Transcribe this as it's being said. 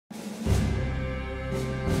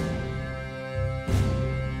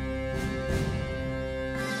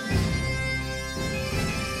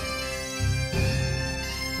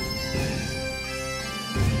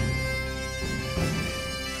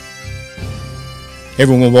Hey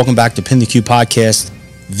everyone, welcome back to PintheQ podcast.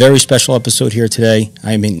 Very special episode here today.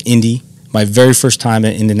 I am in Indy, my very first time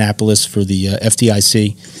at Indianapolis for the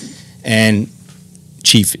FDIC, and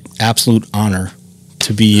Chief, absolute honor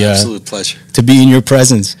to be absolute pleasure to be in your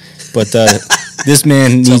presence. But this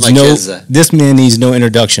man needs no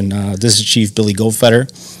introduction. This is Chief Billy Goldfeder,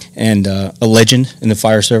 and a legend in the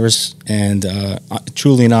fire service, and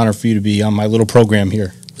truly an honor for you to be on my little program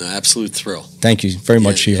here. Absolute thrill. Thank you very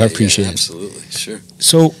much, Chief. I appreciate it. Absolutely, sure.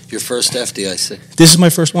 So, your first FDIC. This is my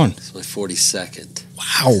first one. It's my 42nd.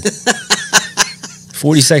 Wow.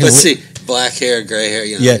 42nd. Let's see, black hair, gray hair.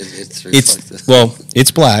 You know, yeah,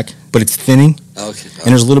 it's black, but it's thinning. Okay. And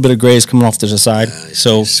there's a little bit of grays coming off to the side.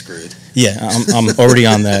 So you're screwed. Yeah, I'm already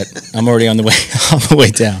on that. I'm already on the way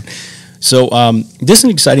down. So this is an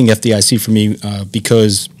exciting FDIC for me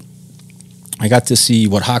because I got to see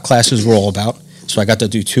what hot classes were all about. So I got to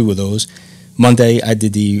do 2 of those. Monday, I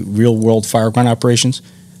did the real-world fireground operations.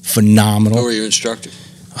 Phenomenal. Who were your instructors?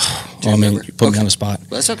 Oh, man, you put me on the spot.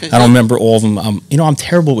 Well, that's okay. I don't remember all of them. I'm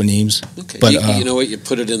terrible with names. Okay. But, you know what? You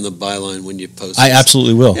put it in the byline when you post it. I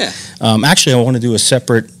absolutely will. Yeah. Actually, I want to do a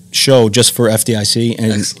separate show just for FDIC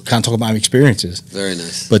and Excellent. kind of talk about my experiences. Very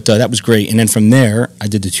nice. But that was great. And then from there, I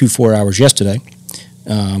did the 2 4-hours yesterday.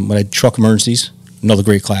 When I had truck emergencies, another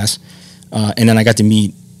great class. And then I got to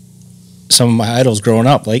meet some of my idols growing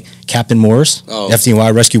up, like Captain Morris,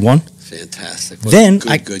 FDNY Rescue 1. Fantastic. Then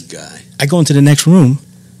good guy. I go into the next room,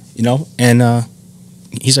 and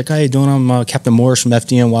he's like, "How you doing? I'm Captain Morris from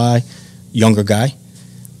FDNY, younger guy."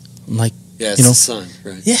 I'm like, yeah, it's the son,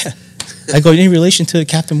 right? Yeah. I go, "Any relation to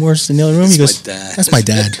Captain Morris in the other room?" He goes, my dad. "That's my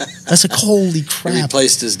dad." That's like, holy crap. He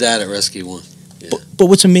replaced his dad at Rescue 1. Yeah. But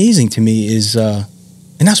what's amazing to me is, and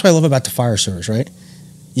that's what I love about the fire service, right?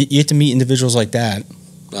 You get to meet individuals like that.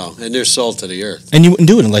 Oh, and they're salt of the earth. And you wouldn't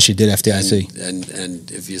do it unless you did FDIC. And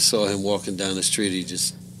if you saw him walking down the street,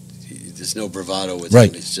 there's no bravado with right.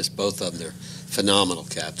 him. He's just both of them. They're phenomenal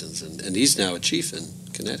captains, and he's now a chief in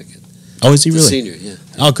Connecticut. Oh, is he really? Senior, yeah.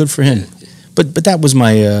 Oh, good for him. Yeah. But that was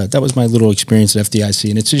my little experience at FDIC,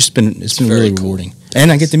 and it's been really rewarding. Cool.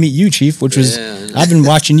 And I get to meet you, Chief, which was I've been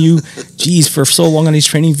watching you, for so long on these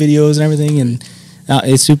training videos and everything, and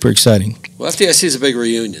it's super exciting. Well, FDIC is a big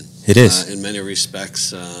reunion. It is. In many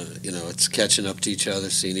respects, it's catching up to each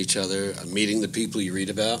other, seeing each other, meeting the people you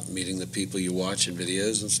read about, meeting the people you watch in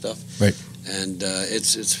videos and stuff. Right. And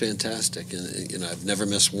it's fantastic. And I've never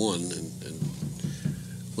missed one, and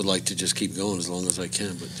would like to just keep going as long as I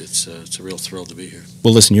can. But it's a real thrill to be here.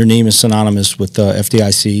 Well, listen, your name is synonymous with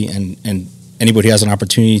FDIC, and anybody who has an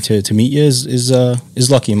opportunity to meet you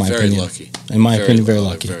is lucky in my opinion. Very lucky. In my opinion, very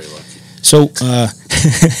lucky. Very lucky. So,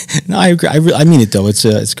 no, I agree. I mean it though.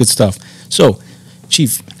 It's good stuff. So,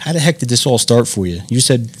 Chief, how the heck did this all start for you? You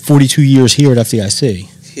said 42 years here at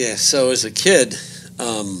FDIC. Yeah. So as a kid,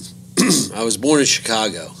 I was born in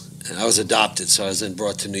Chicago, and I was adopted. So I was then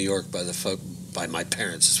brought to New York by my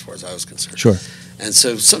parents, as far as I was concerned. Sure. And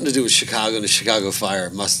so something to do with Chicago and the Chicago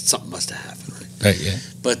fire something must have happened, right? Right. Yeah.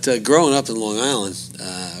 But growing up in Long Island,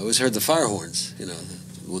 I always heard the fire horns.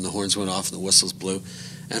 When the horns went off and the whistles blew.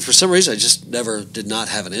 And for some reason, I just did not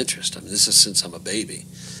have an interest. I mean, this is since I'm a baby.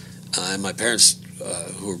 And my parents,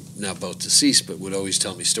 who are now both deceased, but would always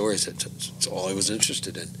tell me stories. That's all I was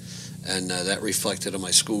interested in. And that reflected on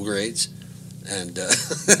my school grades. And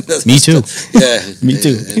me too. Yeah. Me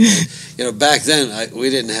too. And, back then, we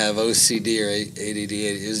didn't have OCD or ADD.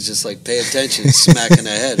 It was just like pay attention, smack in the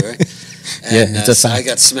head, right? And, it's a fact. I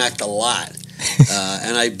got smacked a lot.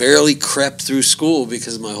 And I barely crept through school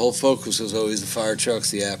because my whole focus was always the fire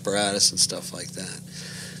trucks, the apparatus, and stuff like that.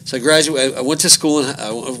 So I graduated. I went to school.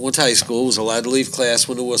 I went to high school. Was allowed to leave class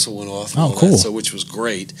when the whistle went off. Oh, cool. Which was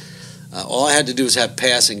great. All I had to do was have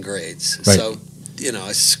passing grades. Right. So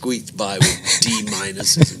I squeaked by with D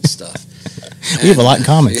minuses and stuff. We have a lot in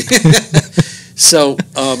common. So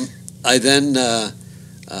I then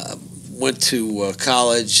went to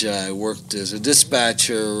college. I worked as a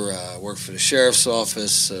dispatcher, worked for the sheriff's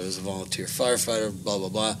office. I was a volunteer firefighter, blah, blah,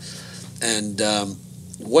 blah. And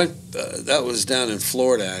that was down in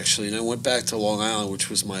Florida, actually. And I went back to Long Island,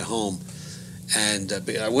 which was my home. And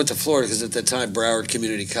I went to Florida because at that time, Broward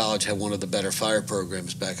Community College had one of the better fire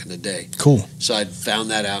programs back in the day. Cool. So I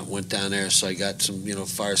found that out and went down there. So I got some,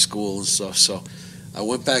 fire school and stuff. So I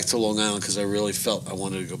went back to Long Island because I really felt I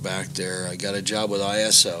wanted to go back there. I got a job with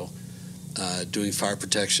ISO. Doing fire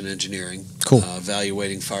protection engineering, cool.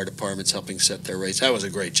 Evaluating fire departments, helping set their rates. That was a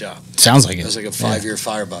great job. Sounds like it. It was like a 5-year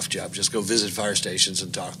fire buff job. Just go visit fire stations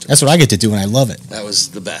and talk to them. That's what I get to do, and I love it. That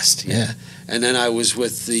was the best. Yeah. And then I was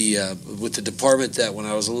with the department that when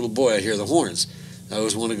I was a little boy, I'd hear the horns. I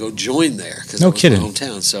always want to go join there because it was my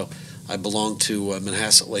hometown. So I belong to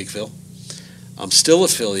Manhasset Lakeville. I'm still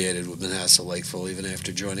affiliated with Manhasset Lakeville even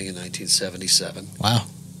after joining in 1977. Wow.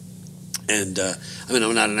 And I mean,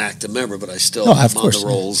 I'm not an active member, but I still Oh, am of on course. the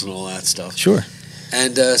rolls and all that stuff. Sure.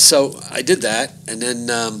 And so I did that, and then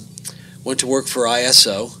went to work for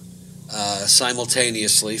ISO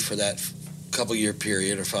simultaneously for that couple-year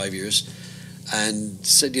period, or 5 years, and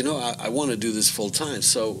said, I want to do this full-time.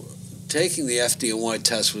 So taking the FDIC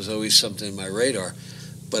test was always something in my radar,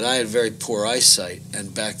 but I had very poor eyesight,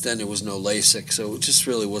 and back then there was no LASIK, so it just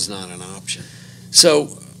really was not an option.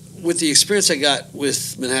 So with the experience I got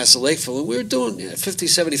with Manhasset Lakeville, and we were doing 50,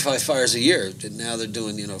 75 fires a year. And now they're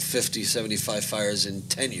doing 50, 75 fires in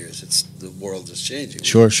 10 years. The world is changing.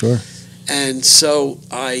 Sure. And so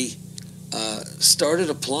I started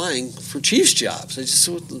applying for chief's jobs. I just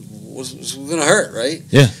was going to hurt, right?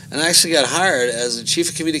 Yeah. And I actually got hired as a chief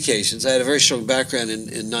of communications. I had a very strong background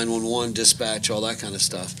in 911, dispatch, all that kind of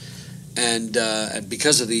stuff. And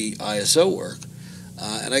because of the ISO work,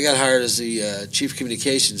 and I got hired as the chief of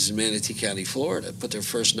communications in Manatee County, Florida, put their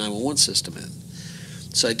first 911 system in.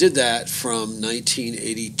 So I did that from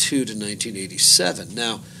 1982 to 1987.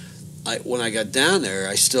 Now, when I got down there,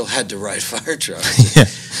 I still had to ride fire trucks. Yeah.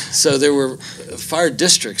 So there were fire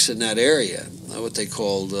districts in that area, what they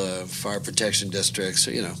called fire protection districts,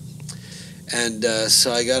 And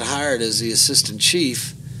so I got hired as the assistant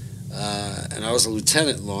chief, and I was a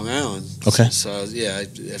lieutenant in Long Island. Okay. So,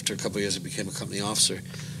 after a couple of years, I became a company officer.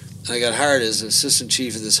 And I got hired as assistant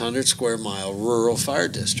chief of this 100-square-mile rural fire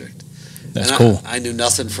district. That's cool. I knew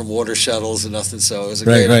nothing from water shuttles and nothing, so it was a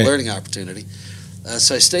Right. learning opportunity.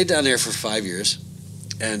 So I stayed down there for 5 years,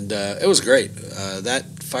 and it was great. That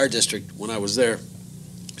fire district, when I was there,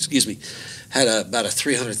 had about a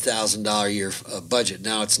 $300,000 a year budget.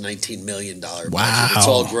 Now it's $19 million budget. Wow. It's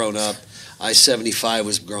all grown up. I-75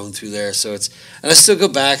 was grown through there, and I still go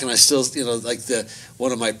back, and I still,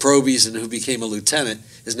 one of my probies and who became a lieutenant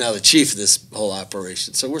is now the chief of this whole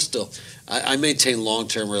operation. So we're still, I maintain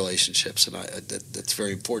long-term relationships, and that's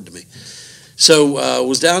very important to me. So I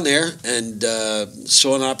was down there and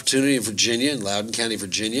saw an opportunity in Virginia, in Loudoun County,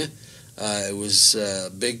 Virginia. It was a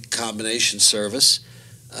big combination service,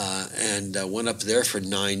 and went up there for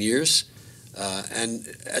 9 years. And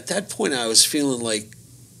at that point, I was feeling like,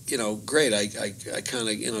 great. I kind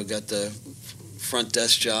of got the front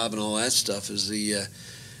desk job and all that stuff as the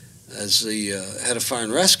head of fire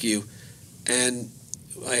and rescue, and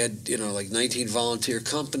I had 19 volunteer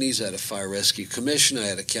companies. I had a fire rescue commission. I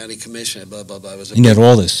had a county commission. I had blah blah blah. You had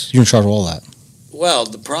all this. You're in charge of all that. Well,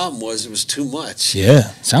 the problem was it was too much.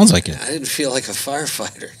 Yeah, sounds like it. I didn't feel like a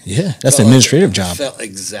firefighter. Yeah, that's an administrative job.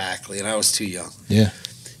 Exactly, and I was too young. Yeah.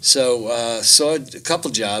 So saw a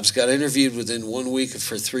couple jobs, got interviewed within 1 week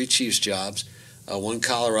for 3 chief's jobs, one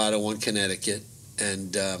Colorado, one Connecticut,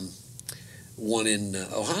 and one in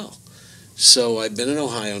Ohio. So I've been in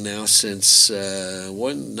Ohio now since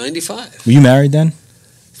 95. Were you married then?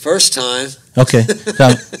 First time. Okay.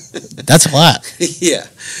 That's a lot. Yeah.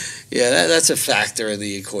 That's a factor in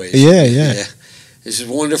the equation. Yeah. She's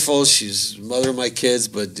wonderful. She's the mother of my kids,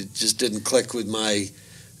 but it just didn't click with my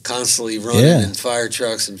constantly running in fire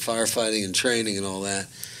trucks and firefighting and training and all that.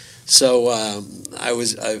 So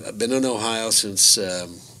I've been in Ohio since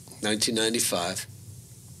 1995.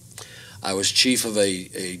 I was chief of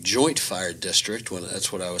a joint fire district.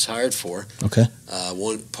 That's what I was hired for. Okay.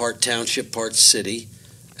 One part township, part city,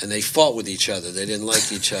 and they fought with each other. They didn't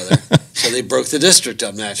like each other, so they broke the district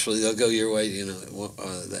up. Naturally, they'll go your way, and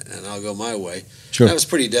I'll go my way. Sure. That was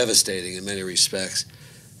pretty devastating in many respects.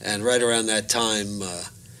 And right around that time.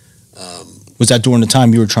 Was that during the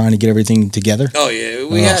time you were trying to get everything together? Oh, yeah.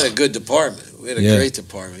 We had a good department. We had a great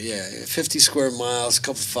department, 50 square miles, a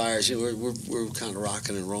couple fires. We're kind of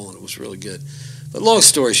rocking and rolling. It was really good. But long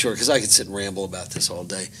story short, because I could sit and ramble about this all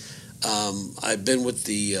day, I've been with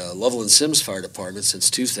the Lovell and Sims Fire Department since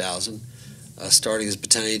 2000, starting as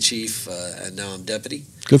battalion chief, and now I'm deputy.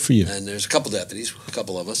 Good for you. And there's a couple deputies, a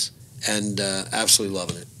couple of us, and absolutely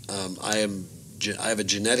loving it. I have a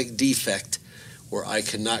genetic defect where I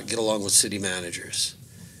cannot get along with city managers.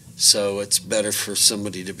 So it's better for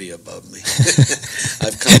somebody to be above me.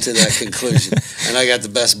 I've come to that conclusion. And I got the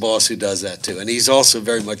best boss who does that too. And he's also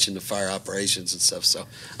very much into fire operations and stuff. So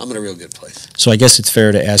I'm in a real good place. So I guess it's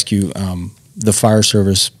fair to ask you, the fire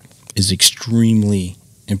service is extremely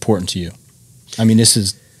important to you. I mean,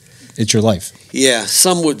 it's your life. Yeah,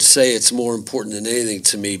 some would say it's more important than anything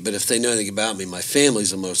to me, but if they know anything about me, my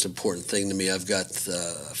family's the most important thing to me. I've got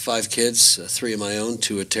 5 kids, 3 of my own,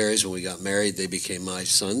 2 of Terry's. When we got married, they became my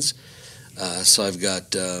sons. So I've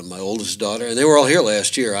got my oldest daughter, and they were all here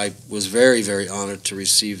last year. I was very, very honored to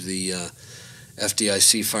receive the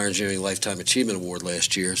FDIC Fire Engineering Lifetime Achievement Award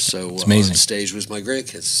last year. So on stage was my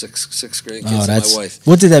grandkids, six grandkids and my wife.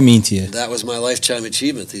 What did that mean to you? That was my lifetime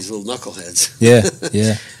achievement, these little knuckleheads. Yeah,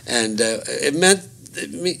 yeah. And it meant,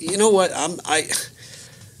 you know what,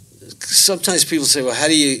 sometimes people say, well, how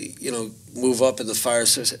do you move up in the fire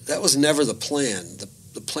service? That was never the plan.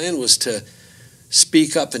 The plan was to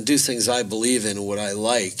speak up and do things I believe in and what I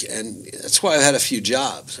like, and that's why I've had a few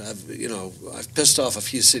jobs. I've pissed off a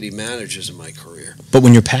few city managers in my career. But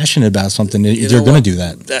when you're passionate about something, you're going to do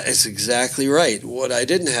that. That is exactly right. What I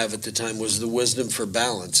didn't have at the time was the wisdom for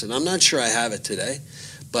balance, and I'm not sure I have it today.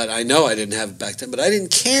 But I know I didn't have it back then. But I didn't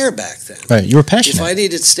care back then. Right, you were passionate. If I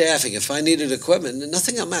needed staffing, if I needed equipment,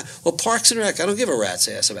 nothing else mattered. Well, Parks and Rec, I don't give a rat's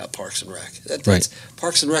ass about Parks and Rec. That's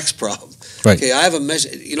Parks and Rec's problem. Right. Okay, I have a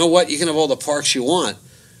measure. You know what? You can have all the parks you want,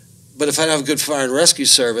 but if I don't have a good fire and rescue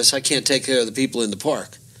service, I can't take care of the people in the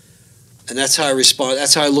park. And that's how I respond.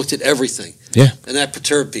 That's how I looked at everything. Yeah. And that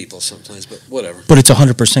perturbed people sometimes, but whatever. But it's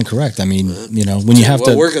 100% correct. I mean, when you have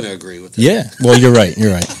to. Well, we're going to agree with that. Yeah. Well, you're right.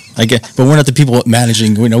 You're right. But we're not the people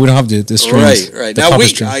managing. We don't have the strings. Right. Now,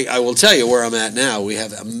 I will tell you where I'm at now. We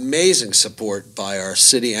have amazing support by our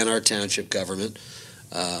city and our township government,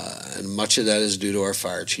 and much of that is due to our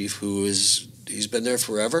fire chief, he's been there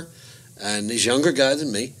forever, and he's a younger guy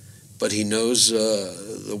than me, but he knows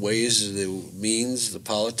the ways, the means, the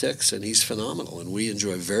politics, and he's phenomenal. And we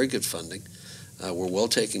enjoy very good funding. We're well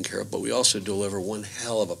taken care of, but we also deliver one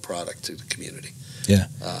hell of a product to the community. Yeah,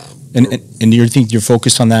 and you think your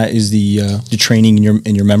focus on that is the training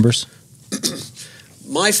in your members?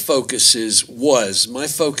 My focus is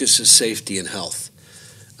safety and health,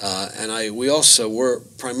 and we're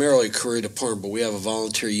primarily a career department, but we have a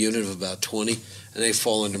volunteer unit of about 20, and they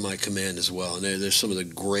fall under my command as well. And they're some of the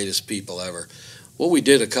greatest people ever. What we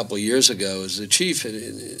did a couple of years ago is the chief,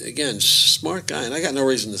 and again, smart guy, and I got no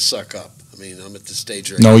reason to suck up. I mean, I'm at the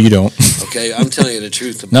stage right now. No, you don't. Okay, I'm telling you the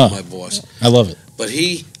truth about my boss. I love it. But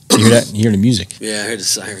you hear that? You hear the music. Yeah, I heard the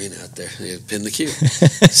siren out there. PintheQ.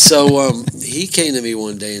 So he came to me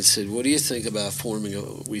one day and said, "What do you think about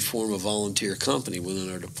we form a volunteer company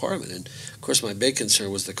within our department?" And of course, my big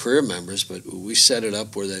concern was the career members, but we set it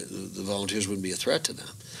up where the volunteers wouldn't be a threat to them.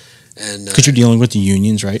 And because you're dealing with the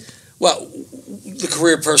unions, right? Well, the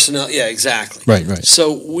career personnel. Yeah, exactly. Right.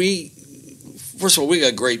 So first of all, we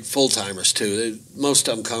got great full-timers, too. Most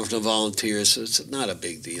of them come from volunteers, so it's not a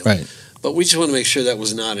big deal. Right. But we just want to make sure that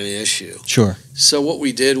was not an issue. Sure. So what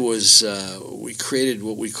we did was we created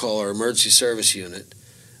what we call our emergency service unit,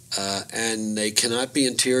 and they cannot be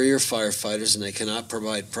interior firefighters, and they cannot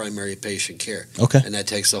provide primary patient care. Okay. And that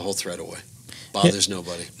takes the whole threat away. Bothers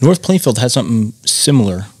nobody. North Plainfield has something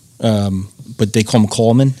similar, but they call them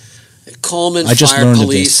Coleman. Coleman, fire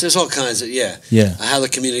police, there's all kinds of, how the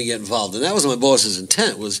community get involved. And that was my boss's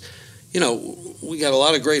intent was, we got a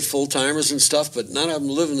lot of great full-timers and stuff, but none of them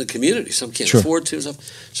live in the community. Some can't afford to and stuff.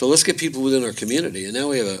 So let's get people within our community. And now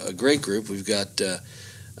we have a great group. We've got,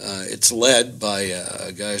 it's led by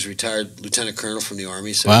a guy who's retired lieutenant colonel from the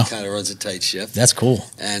Army, so he kind of runs a tight ship. That's cool.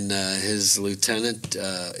 And his lieutenant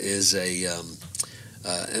is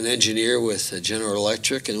an engineer with General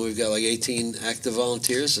Electric, and we've got like 18 active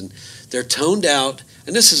volunteers, and they're toned out.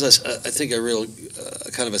 And this is, I think, a real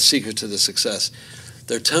kind of a secret to the success.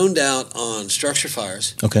 They're toned out on structure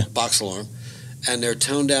fires, box alarm, and they're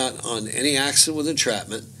toned out on any accident with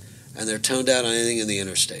entrapment, and they're toned out on anything in the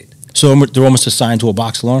interstate. So they're almost assigned to a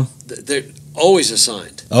box alarm? They're always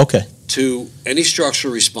assigned. Okay. To any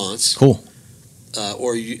structural response. Cool.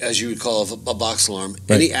 Or as you would call a box alarm,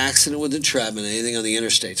 any accident with entrapment, anything on the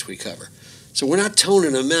interstates we cover. So we're not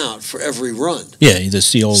toning them out for every run. Yeah, the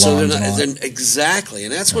CO alarms. Exactly,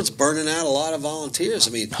 and that's what's burning out a lot of volunteers.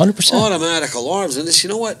 I mean, 100%. Automatic alarms, and this, you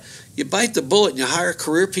know what? You bite the bullet and you hire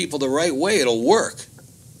career people the right way, it'll work.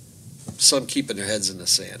 Some keeping their heads in the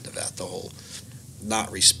sand about the whole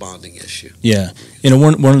not responding issue. Yeah,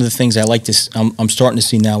 one of the things I like I'm starting to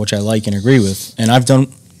see now, which I like and agree with, and I've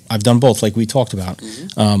done both, like we talked about.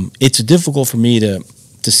 Mm-hmm. It's difficult for me to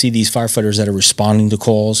see these firefighters that are responding to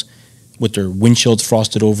calls with their windshields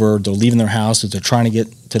frosted over, they're leaving their houses, they're trying to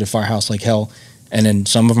get to the firehouse like hell, and then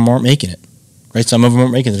some of them aren't making it, right? Some of them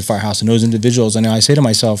aren't making it to the firehouse, and those individuals, I say to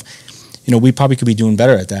myself, we probably could be doing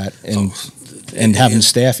better at that, and having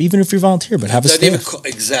staff, even if you're volunteer, but have a staff.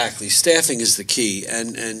 Exactly. Staffing is the key,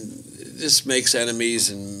 and this makes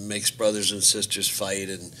enemies and makes brothers and sisters fight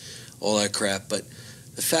and all that crap, but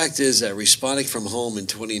the fact is that responding from home in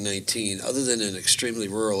 2019, other than in extremely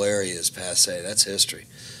rural areas, passe, that's history.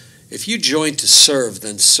 If you join to serve,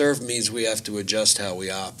 then serve means we have to adjust how we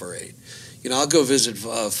operate. I'll go visit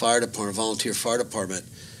a fire department, volunteer fire department,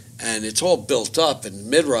 and it's all built up and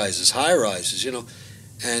mid-rises, high-rises,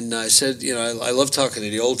 And I said, I love talking to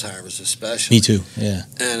the old-timers especially. Me too, yeah.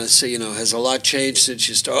 And I said, has a lot changed since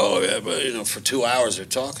you started? Oh, yeah, but, for 2 hours they're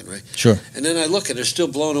talking, right? Sure. And then I look, and they're still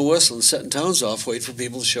blowing a whistle and setting tones off, waiting for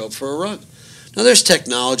people to show up for a run. Now, there's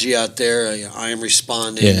technology out there. I am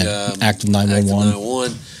responding. Active 911. Active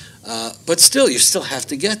 911. But still, you still have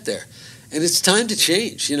to get there. And it's time to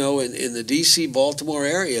change. In the D.C., Baltimore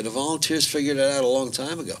area, the volunteers figured it out a long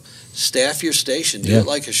time ago. Staff your station. Do it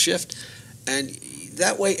like a shift. And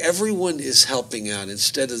that way, everyone is helping out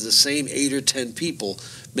instead of the same 8 or 10 people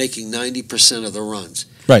making 90% of the runs.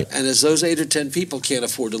 Right. And as those 8 or 10 people can't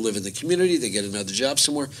afford to live in the community, they get another job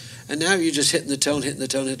somewhere. And now you're just hitting the tone.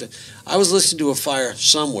 I was listening to a fire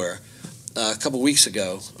somewhere a couple weeks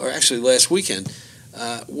ago, or actually last weekend,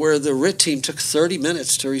 where the RIT team took 30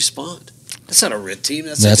 minutes to respond. That's not a RIT team.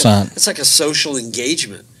 That's like a social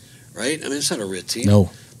engagement, right? I mean, it's not a RIT team.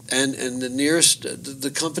 No. And the nearest,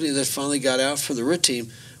 the company that finally got out for the RIT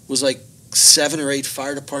team was like 7 or 8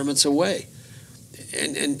 fire departments away.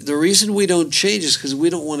 And the reason we don't change is because we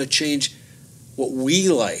don't want to change what we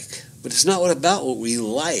like. But it's not about what we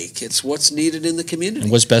like. It's what's needed in the community.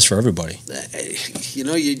 And what's best for everybody.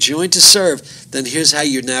 You joined to serve, then here's how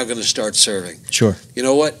you're now going to start serving. Sure. You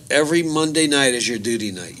know what? Every Monday night is your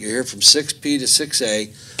duty night. You're here from 6P to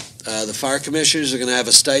 6A. The fire commissioners are going to have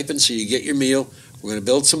a stipend, so you get your meal. We're going to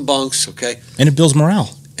build some bunks, okay? And it builds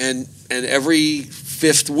morale. And every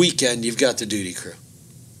 5th weekend, you've got the duty crew.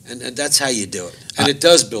 And that's how you do it. And it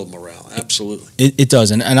does build morale, absolutely. It does.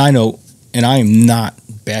 And I know, and I am not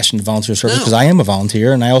bashing the volunteer service because I am a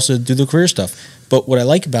volunteer and I also do the career stuff. But what I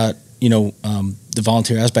like about, the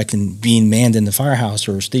volunteer aspect and being manned in the firehouse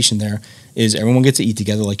or stationed there is everyone gets to eat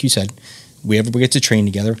together, like you said. Everybody gets to train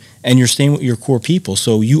together, and you're staying with your core people,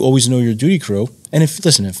 so you always know your duty crew. And if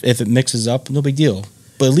it mixes up, no big deal.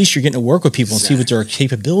 But at least you're getting to work with people and see what their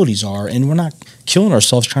capabilities are, and we're not killing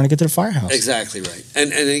ourselves trying to get to the firehouse. Exactly right.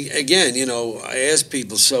 And again, I ask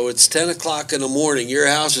people, so it's 10 o'clock in the morning, your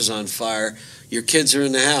house is on fire, your kids are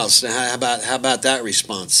in the house. Now, how about that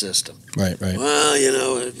response system? Right.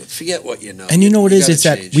 Well, forget what you know. And what it is? It's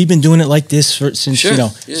change. That we've been doing it like this since since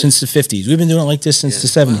the 50s. We've been doing it like this since the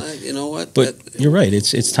 70s. Well, you know what? But you're right.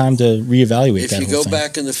 It's time to reevaluate that. If you go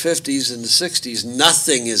back in the 50s and the 60s,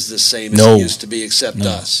 nothing is the same as it used to be except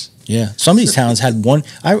us. Yeah. Some of these towns had one.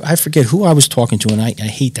 I forget who I was talking to, and I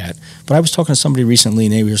hate that. But I was talking to somebody recently,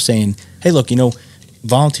 and they were saying, hey, look,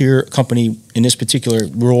 volunteer company in this particular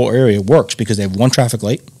rural area works because they have one traffic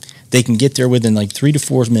light. They can get there within like 3 to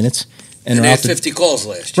 4 minutes. And they had 50 calls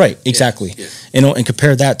last year. Right, exactly. Yeah. And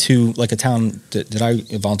compare that to like a town that I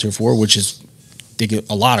volunteer for, which is they get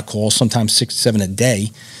a lot of calls, sometimes 6 to 7 a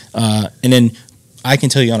day. And then I can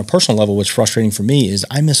tell you on a personal level, what's frustrating for me is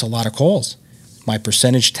I miss a lot of calls. My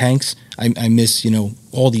percentage tanks, I miss,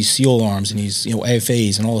 all these seal alarms and these,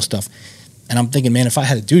 AFAs and all this stuff. And I'm thinking, man, if I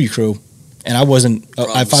had a duty crew and I wasn't,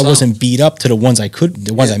 if I wasn't beat up to the ones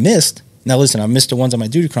I missed. Now listen, I missed the ones on my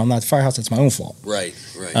duty crew. I'm not at the firehouse. That's my own fault. Right.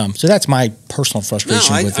 So that's my personal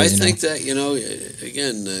frustration with it. I think that,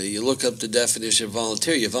 again, you look up the definition of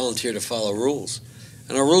volunteer. You volunteer to follow rules.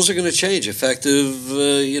 And our rules are going to change effective,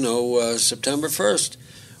 September 1st.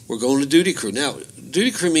 We're going to duty crew. Now,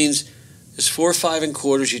 duty crew means there's 4 or 5 in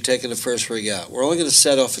quarters. You're taking the first rig out. We're only going to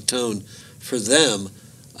set off a tone for them,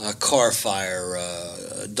 car fire,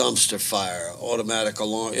 dumpster fire, automatic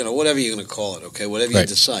alarm, whatever you're going to call it, okay, whatever you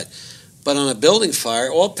decide. But on a building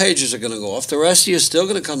fire, all pagers are going to go off. The rest of you are still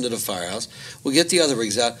going to come to the firehouse. We'll get the other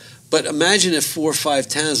rigs out. But imagine if 4 or 5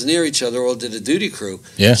 towns near each other all did a duty crew.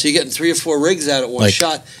 Yeah. So you're getting 3 or 4 rigs out at one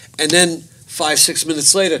shot. And then 5-6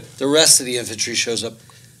 minutes later, the rest of the infantry shows up.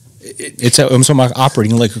 I'm talking about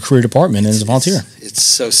operating like a career department and as a volunteer. It's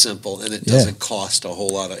so simple, and it doesn't cost a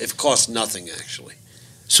whole lot. It costs nothing, actually.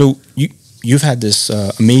 So you've had this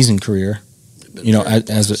amazing career,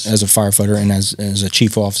 as a firefighter and as a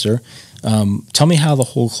chief officer. Tell me how the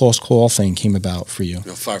whole close call thing came about for you.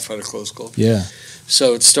 Firefighter close call? Yeah.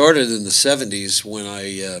 So it started in the 70s when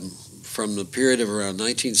I, from the period of around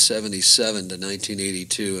 1977 to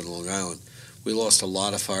 1982 in Long Island, we lost a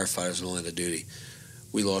lot of firefighters in the line of duty.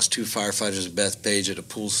 We lost 2 firefighters at Bethpage at a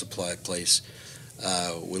pool supply place.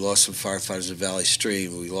 We lost some firefighters at Valley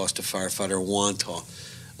Stream. We lost a firefighter at Wantagh.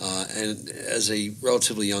 And as a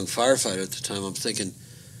relatively young firefighter at the time, I'm thinking,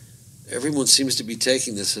 everyone seems to be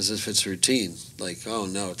taking this as if it's routine. Like, oh,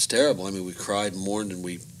 no, it's terrible. I mean, we cried and mourned and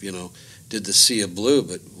we, did the sea of blue,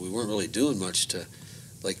 but we weren't really doing much to,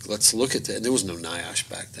 let's look at that. And there was no NIOSH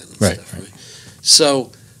back then and stuff, right?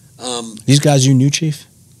 So... these guys you knew, Chief?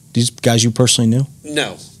 These guys you personally knew?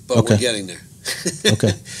 No, but we're getting there.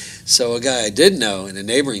 Okay. So a guy I did know in a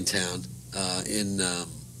neighboring town in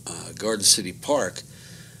Garden City Park,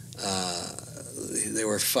 they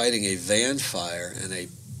were fighting a van fire, and a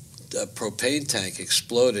propane tank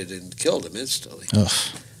exploded and killed him instantly. Ugh.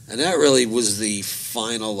 And that really was the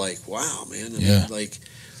final, like, wow, man.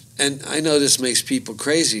 And I know this makes people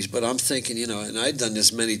crazy, but I'm thinking, and I've done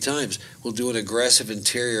this many times, we'll do an aggressive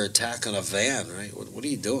interior attack on a van, right? What are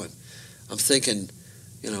you doing? I'm thinking,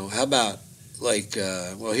 how about,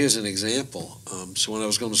 well, here's an example. So when I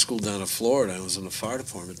was going to school down in Florida, I was in the fire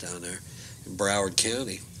department down there in Broward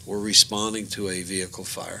County. We're responding to a vehicle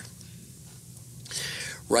fire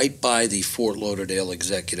right by the Fort Lauderdale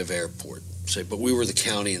Executive Airport. But we were the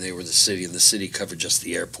county and they were the city, and the city covered just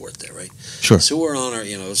the airport there, right? Sure. So we're on our,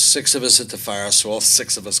 6 of us at the firehouse, so all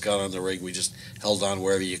 6 of us got on the rig. We just held on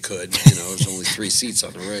wherever you could. There's only 3 seats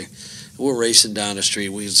on the rig. We're racing down the street.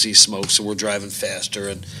 We can see smoke, so we're driving faster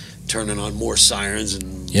and turning on more sirens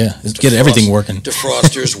and get everything working.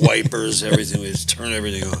 Defrosters, wipers, everything. We just turn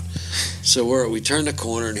everything on. So we turn the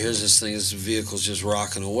corner, and here's this thing. This vehicle's just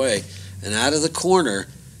rocking away, and out of the corner,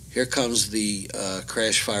 here comes the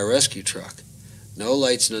crash fire rescue truck. No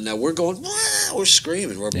lights, no. Now we're going, wow, we're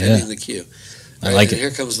screaming. We're bending the queue. I like it.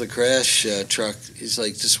 Here comes the crash truck. He's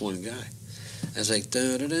like just one guy. I was like,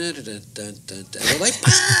 dun, dun, dun, dun, dun, dun, dun. We're like,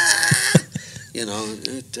 ah!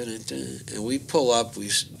 And we pull up.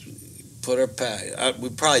 We put our pack. We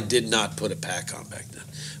probably did not put a pack on back then,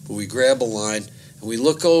 but we grab a line and we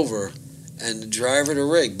look over, and the driver of the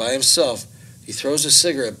rig by himself, he throws a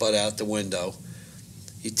cigarette butt out the window.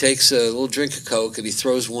 He takes a little drink of Coke and he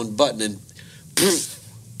throws one button and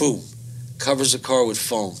boom, covers the car with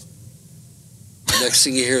foam. The next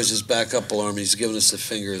thing you hear is his backup alarm. He's giving us the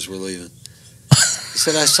finger as we're leaving. He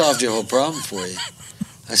said, I solved your whole problem for you.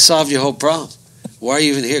 I solved your whole problem. Why are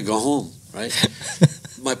you even here? Go home, right?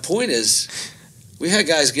 My point is, we had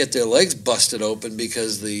guys get their legs busted open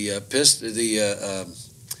because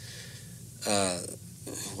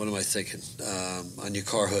what am I thinking? On your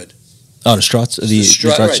car hood. Oh, the struts? The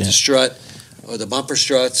strut, right, the strut, or the bumper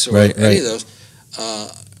struts, or any of those.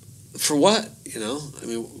 For what?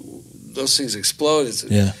 Those things explode.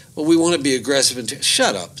 Well, we want to be aggressive.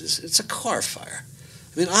 Shut up. It's a car fire.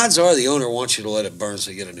 Odds are the owner wants you to let it burn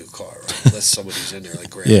so you get a new car, right? Unless somebody's in there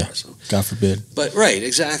like grandpa or something. God forbid. But, right,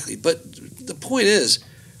 exactly. But the point is,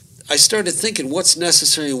 I started thinking what's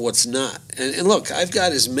necessary and what's not. And look, I've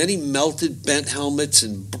got as many melted bent helmets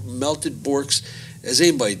and melted Borks as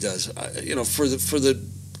anybody does, for the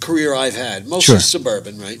career I've had. Mostly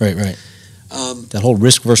suburban, right? Right. That whole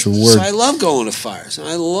risk versus reward. So I love going to fires.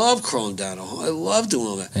 I love crawling down a hole. I love doing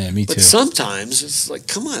all that. Yeah, me too. But sometimes it's like,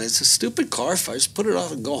 come on, it's a stupid car fire. Just put it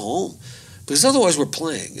off and go home. Because otherwise we're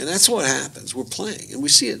playing. And that's what happens. We're playing. And we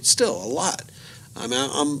see it still a lot.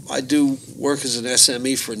 I do work as an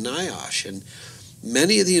SME for NIOSH. And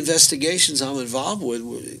many of the investigations I'm involved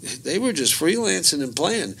with, they were just freelancing and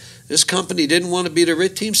playing. This company didn't want to be the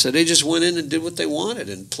RIT team, so they just went in and did what they wanted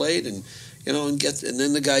and played and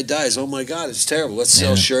then the guy dies. Oh my God, it's terrible. Let's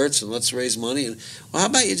sell shirts and let's raise money. And how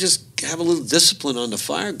about you just have a little discipline on the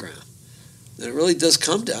fire ground? And it really does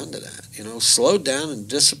come down to that. Slow down and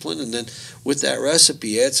discipline, and then with that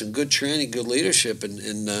recipe, add some good training, good leadership,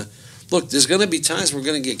 and look, there's going to be times we're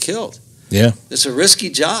going to get killed. Yeah, it's a risky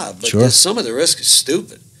job, but some of the risk is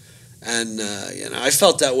stupid. And I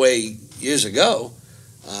felt that way years ago.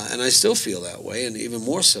 And I still feel that way, and even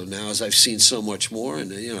more so now as I've seen so much more.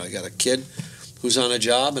 And I got a kid who's on a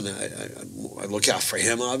job, and I look out for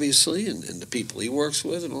him, obviously, and the people he works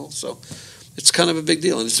with, and all. So it's kind of a big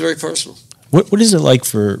deal, and it's very personal. What is it like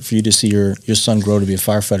for you to see your son grow to be a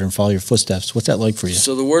firefighter and follow your footsteps? What's that like for you?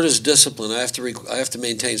 So the word is discipline. I have to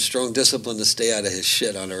maintain strong discipline to stay out of his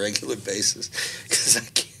shit on a regular basis, because I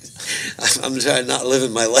can't. I'm trying not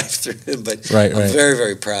living my life through him, but I'm very,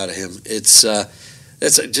 very proud of him.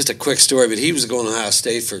 That's just a quick story, but he was going to Ohio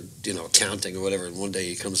State for, accounting or whatever, and one day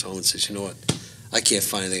he comes home and says, you know what, I can't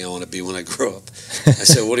find anything I want to be when I grow up. I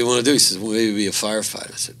said, what do you want to do? He says, well, maybe be a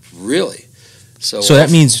firefighter. I said, really? So that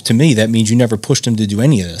means you never pushed him to do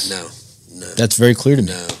any of this. No. That's very clear to me.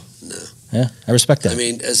 No. Yeah, I respect that.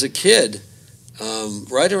 As a kid,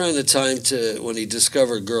 right around the time when he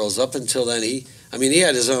discovered girls, up until then, he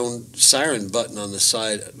had his own siren button on the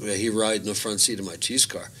side. He ride in the front seat of my cheese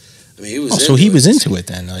car. He was. So he was into it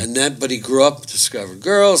then. But he grew up, discovered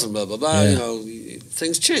girls, and blah blah blah. Yeah.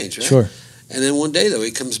 Things change, right? Sure. And then one day though, he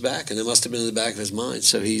comes back, and it must have been in the back of his mind.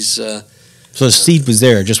 So he's. So the seed was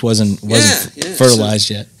there, it just wasn't fertilized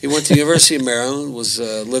yet. He went to the University of Maryland,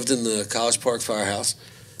 lived in the College Park firehouse,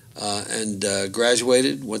 and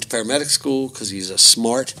graduated. Went to paramedic school because he's a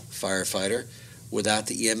smart firefighter. without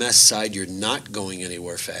the EMS side, you're not going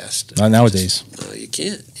anywhere fast. Not nowadays. No, you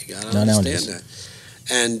can't. You got to Not understand nowadays. that.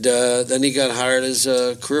 And then he got hired as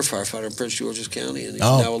a career firefighter in Prince George's County, and he's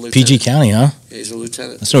now a lieutenant. PG County, huh? Yeah, he's a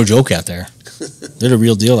lieutenant. That's no joke out there. They're the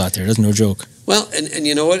real deal out there. That's no joke. Well, and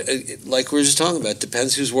you know what? Like we were just talking about,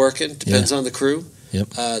 depends who's working, depends on the crew. Yep.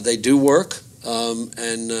 They do work, and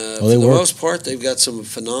for the most part, they've got some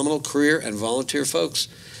phenomenal career and volunteer folks.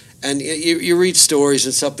 And you read stories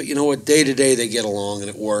and stuff, but you know what? Day to day, they get along, and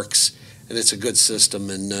it works, and it's a good system,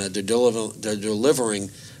 and they're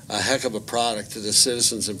delivering a heck of a product to the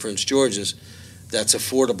citizens in Prince George's that's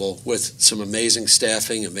affordable with some amazing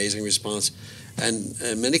staffing, amazing response, and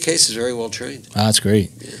in many cases very well trained. That's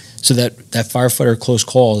great. Yeah. So that firefighter close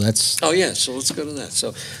call, that's... Oh yeah, so let's go to that.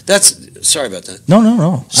 So that's, sorry about that. No.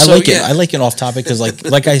 I like it. Yeah. I like it off topic because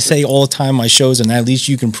like I say all the time on my shows, and at least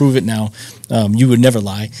you can prove it now. You would never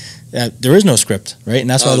lie. There is no script, right? And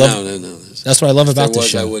that's what I love. No. That's what I love about this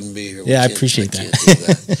show. I wouldn't be here. Yeah, I appreciate that. Can't do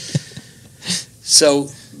that. So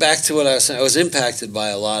back to what I was saying. I was impacted by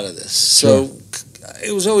a lot of this. So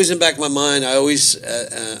it was always in the back of my mind. I always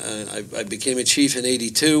I became a chief in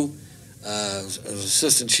 '82. I was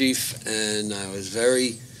assistant chief, and I was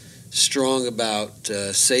very strong about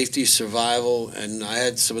safety, survival, and I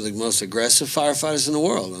had some of the most aggressive firefighters in the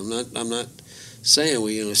world. I'm not saying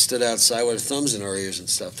we stood outside with our thumbs in our ears and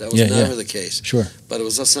stuff. That was never the case. Sure. But it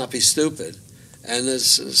was, let's not be stupid. And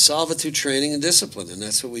there's solve it through training and discipline, and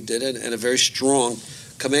that's what we did, and a very strong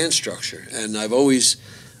command structure. And I've always,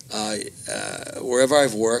 wherever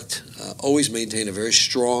I've worked, always maintained a very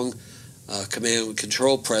strong command and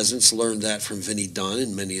control presence. Learned that from Vinnie Dunn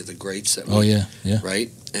and many of the greats that right?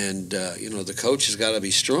 And, the coach has got to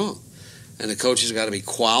be strong, and the coach has got to be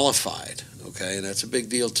qualified, okay? And that's a big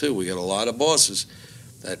deal, too. We got a lot of bosses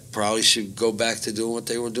that probably should go back to doing what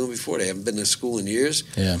they were doing before. They haven't been to school in years.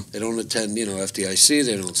 Yeah. They don't attend, FDIC.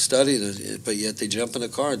 They don't study, but yet they jump in a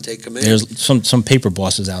car and take command. There's some paper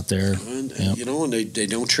bosses out there. And they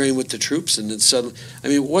don't train with the troops, and then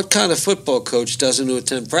suddenly, what kind of football coach doesn't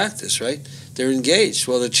attend practice, right? They're engaged.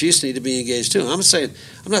 Well, the Chiefs need to be engaged too. I'm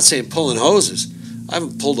not saying pulling hoses. I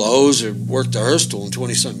haven't pulled a hose or worked a Hurstel in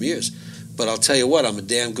 20-something years. But I'll tell you what, I'm a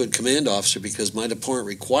damn good command officer because my department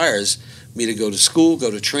requires me to go to school, go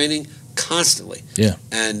to training constantly. Yeah.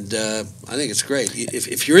 And I think it's great.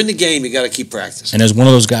 If you're in the game, you got to keep practicing. And as one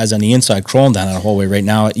of those guys on the inside crawling down that hallway right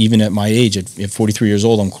now, even at my age, at 43 years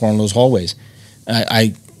old, I'm crawling those hallways.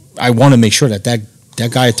 I want to make sure that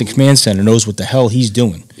guy at the command center knows what the hell he's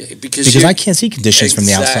doing. Yeah, because I can't see conditions from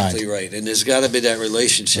the outside. Exactly right. And there's got to be that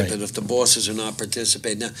relationship. Right. And if the bosses are not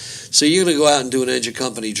participating. Now, so you're going to go out and do an engine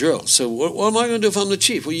company drill. So what am I going to do if I'm the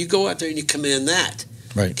chief? Well, you go out there and you command that.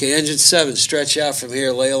 Right. Okay, engine 7, stretch out from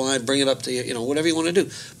here, lay a line, bring it up to, whatever you want to do.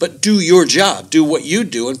 But do your job. Do what you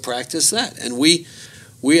do and practice that. And we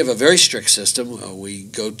have a very strict system. We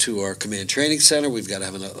go to our command training center. We've got to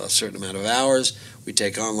have a certain amount of hours. We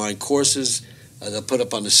take online courses. They'll put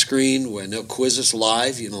up on the screen where they'll quiz us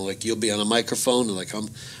live, like you'll be on a microphone and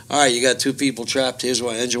all right, you got 2 people trapped. Here's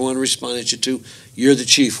why engine 1 responded to 2. You're the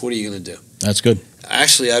chief. What are you going to do? That's good.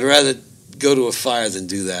 Actually, I'd rather go to a fire than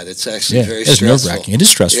do that. It's actually very stressful. It's nerve-wracking. It is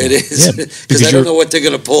stressful. It is. Yeah, because I don't know what they're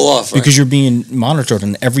going to pull off. Right? Because you're being monitored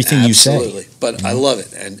on everything you say. Absolutely. But I love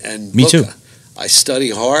it. And Me too. I study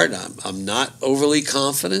hard. I'm not overly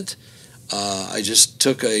confident. I just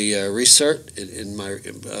took a recert in my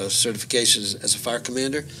certifications as a fire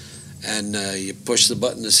commander, and you push the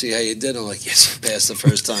button to see how you did. I'm like, yes, I passed the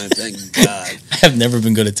first time. Thank God. I have never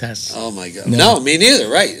been good at tests. Oh my God. No, me neither.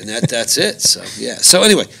 Right, and that's it. So yeah. So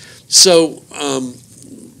anyway,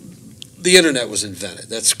 the internet was invented.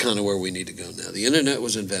 That's kind of where we need to go now. The internet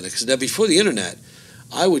was invented because now before the internet,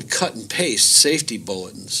 I would cut and paste safety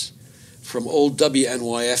bulletins from old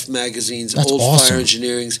WNYF magazines, That's old awesome. fire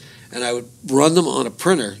engineerings, and I would run them on a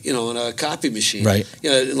printer, on a copy machine. Right.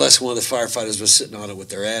 Unless one of the firefighters was sitting on it with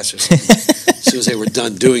their ass or something. As soon as they were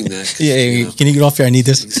done doing that. Can you get off here? I need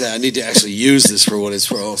this. Exactly. I need to actually use this for what it's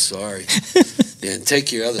for. Oh, sorry. Yeah, and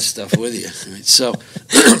take your other stuff with you. Right.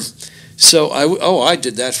 So I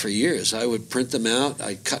did that for years. I would print them out.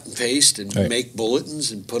 I'd cut and paste and make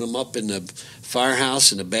bulletins and put them up in the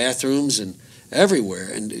firehouse, in the bathrooms, and everywhere.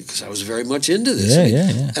 And because I was very much into this.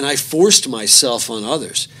 Yeah. And I forced myself on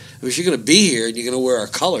others. If you're going to be here and you're going to wear our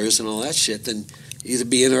colors and all that shit, then either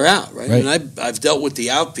be in or out, right? And I've dealt with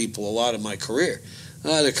the out people a lot in my career.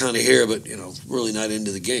 They're kind of here, but really not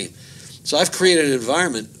into the game. So I've created an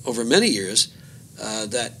environment over many years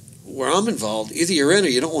that where I'm involved, either you're in or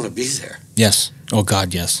you don't want to be there. Yes. Oh,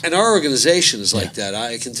 God, yes. And our organization is like that.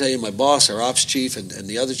 I can tell you, my boss, our ops chief, and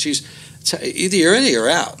the other chiefs, either you're in or you're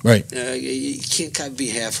out. Right. You can't kind of be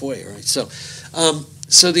halfway, right? So,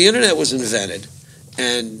 so the internet was invented,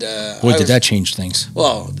 and Boy, did that change things.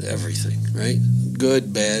 well, everything, right?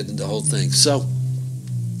 Good, bad, and the whole thing. So,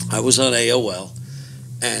 I was on AOL,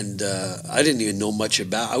 and I didn't even know much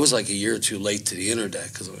about. I was like a year or two late to the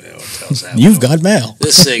internet because You've got mail.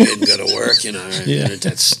 This thing isn't going to work, you know. Right? The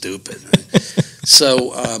internet's stupid. Right?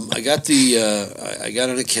 So I got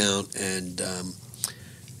an account, and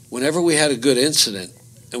whenever we had a good incident,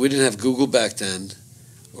 and we didn't have Google back then,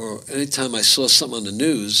 or anytime I saw something on the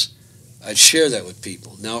news, I'd share that with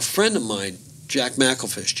people. Now, a friend of mine, Jack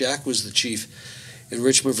McElfish, Jack was the chief in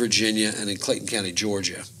Richmond, Virginia, and in Clayton County,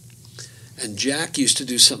 Georgia. And Jack used to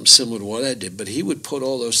do something similar to what I did, but he would put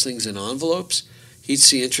all those things in envelopes. He'd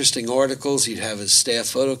see interesting articles. He'd have his staff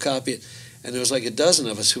photocopy it. And there was like a dozen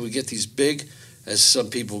of us who would get these big, as some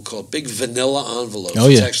people would call it, big vanilla envelopes. Oh,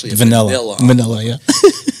 yeah. It's actually a vanilla Vanilla, yeah.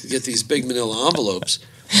 You get these big manila envelopes.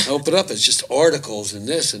 I open up, it's just articles and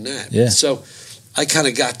this and that. Yeah. So I kind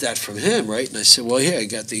of got that from him, right? And I said, well, yeah, I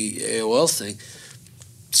got the AOL thing.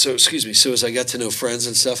 So, so as I got to know friends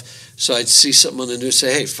and stuff, so I'd see something on the news,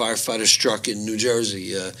 say, hey, firefighter struck in New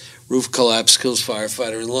Jersey, roof collapse, kills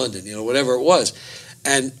firefighter in London, whatever it was.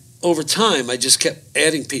 And over time, I just kept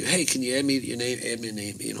adding people, hey, can you add me your name, add me a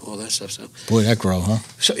name, all that stuff. So, boy, that grow, huh?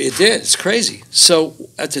 So it did. It's crazy. So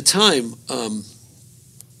at the time,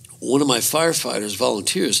 one of my firefighters,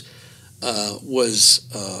 volunteers, was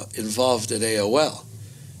involved at AOL.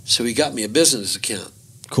 So he got me a business account.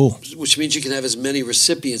 Cool. Which means you can have as many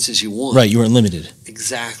recipients as you want. Right, you weren't limited.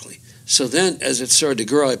 Exactly. So then, as it started to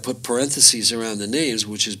grow, I put parentheses around the names,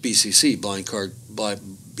 which is BCC, blind card,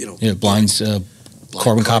 Yeah, blinds,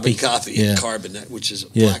 carbon copy. Yeah. Carbon, which is a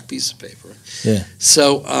black piece of paper. Yeah.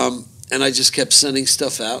 So, and I just kept sending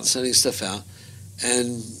stuff out, and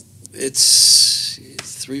it's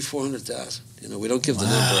 300,000-400,000. We don't give the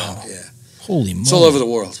number out. Yeah. Holy moly. It's all over the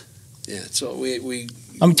world. Yeah. So we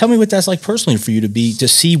I mean, tell me what that's like personally for you to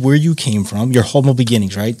see where you came from, your humble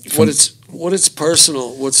beginnings, right? What's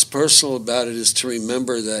personal about it is to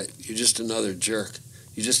remember that you're just another jerk.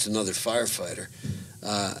 You're just another firefighter,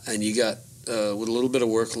 and you got with a little bit of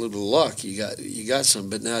work, a little bit of luck, you got some.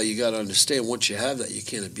 But now you got to understand, once you have that, you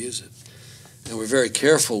can't abuse it, and we're very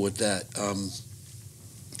careful with that.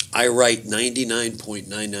 I write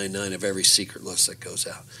 99.999 of every secret list that goes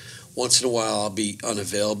out. Once in a while, I'll be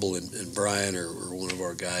unavailable, and Brian or one of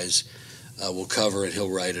our guys will cover it. He'll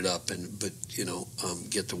write it up, but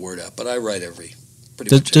get the word out. But I write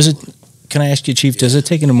pretty much. Does it? Can I ask you, Chief? Yeah. Does it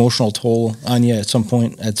take an emotional toll on you at some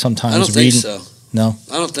point? At some times, I don't think so. No,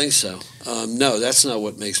 I don't think so. No, that's not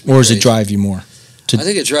what makes me. Or does it drive you more? I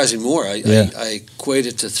think it drives me more. I equate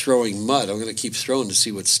it to throwing mud. I'm going to keep throwing to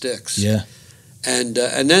see what sticks. Yeah. And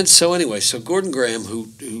then so Gordon Graham, who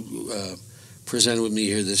presented with me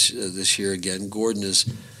here this year again. Gordon is,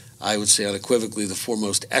 I would say, unequivocally the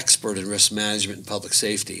foremost expert in risk management and public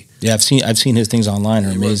safety. Yeah, I've seen his things online.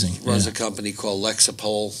 Are amazing. Runs a company called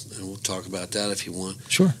Lexapol, and we'll talk about that if you want.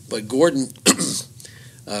 Sure. But Gordon,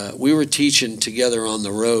 we were teaching together on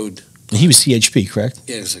the road. He was CHP, correct?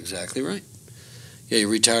 Yeah, that's exactly right. Yeah, he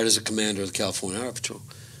retired as a commander of the California Highway Patrol.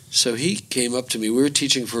 So he came up to me. We were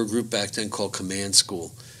teaching for a group back then called Command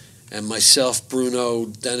School. And myself, Bruno,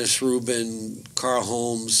 Dennis Rubin, Carl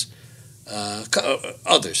Holmes,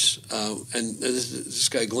 others. And this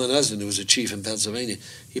guy, Glenn Usden, who was a chief in Pennsylvania,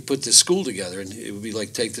 he put this school together, and it would be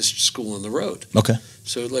like, take this school on the road. Okay.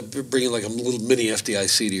 So like bringing like a little mini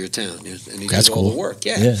FDIC to your town. And he that's did cool. all the work.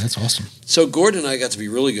 Yeah, that's awesome. So Gordon and I got to be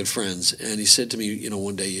really good friends, and he said to me,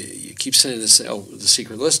 one day, you keep sending the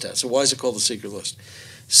secret list out. So why is it called the secret list?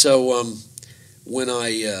 So when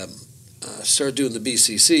I started doing the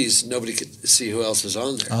BCCs, nobody could see who else was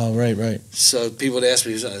on there. Oh, right. So people would ask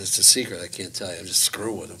me, it's a secret, I can't tell you, I'm just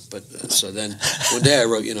screwing with them. But so then one day I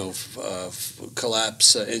wrote,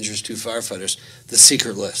 collapse injures 2 firefighters, the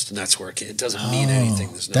secret list, and that's where it doesn't mean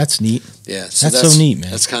anything. That's neat. Yeah, so that's so neat,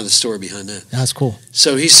 man. That's kind of the story behind that. That's cool.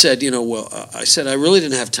 So he said, I said I really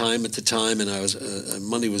didn't have time at the time, and I was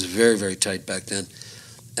money was very, very tight back then.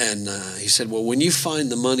 And he said, well, when you find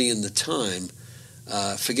the money and the time,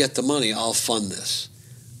 forget the money, I'll fund this.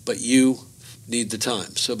 But you need the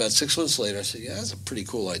time. So about 6 months later, I said, yeah, that's a pretty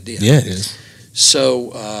cool idea. Yeah, it is.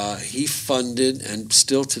 So he funded, and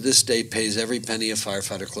still to this day pays every penny of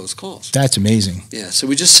firefighter close calls. That's amazing. Yeah, so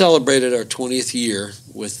we just celebrated our 20th year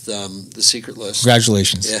with the secret list.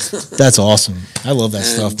 Congratulations. Yeah. That's awesome. I love that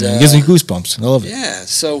stuff, man. It gives me goosebumps. I love it. Yeah,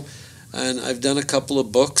 so, and I've done a couple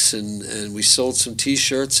of books, and we sold some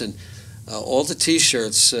T-shirts, and all the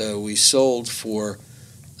T-shirts we sold for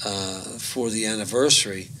the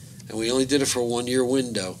anniversary, and we only did it for a 1-year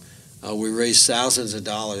window. We raised thousands of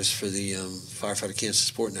dollars for the Firefighting Cancer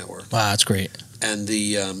Support Network. Wow, that's great. And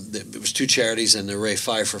it was 2 charities and the Ray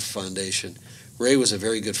Pfeiffer Foundation. Ray was a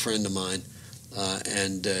very good friend of mine,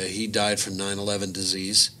 and he died from 9/11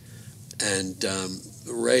 disease. And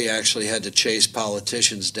Ray actually had to chase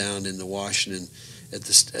politicians down in Washington at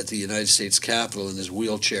the United States Capitol in his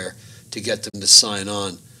wheelchair to get them to sign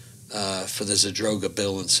on for the Zadroga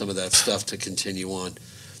bill and some of that stuff to continue on.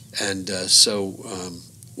 And so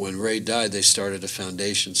when Ray died, they started a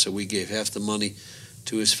foundation. So we gave half the money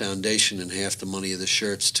to his foundation and half the money of the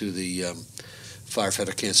shirts to the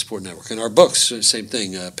Firefighter Cancer Support Network. And our books, same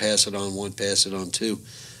thing, Pass It On 1, Pass It On 2.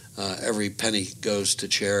 Every penny goes to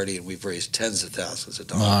charity, and we've raised tens of thousands of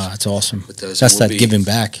dollars. Wow, that's awesome. With those. That's that giving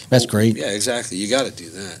back. That's great. Yeah, exactly. You got to do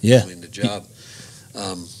that. Yeah. I mean, the job.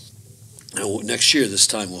 Next year, this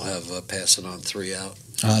time, we'll have Pass It On 3 out.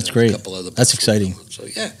 That's great. A couple other that's exciting. So,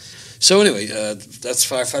 yeah. So, anyway, that's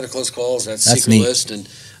Firefighter Close Calls. That's Secret neat. List. And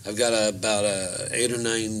I've got about 8 or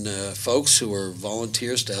 9 folks who are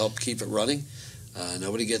volunteers to help keep it running.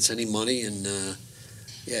 Nobody gets any money. And,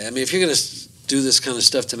 yeah, I mean, if you're going to do this kind of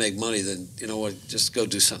stuff to make money, then, you know what, just go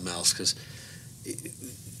do something else. Because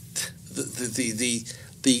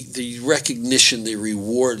the recognition, the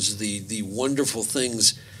rewards, the wonderful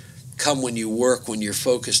things come when you work, when you're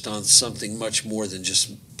focused on something much more than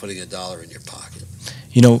just putting $1 in your pocket.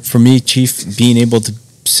 You know, for me, Chief, being able to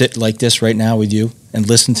sit like this right now with you and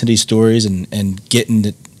listen to these stories and getting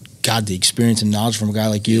the experience and knowledge from a guy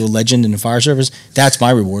like you, a legend in the fire service, that's my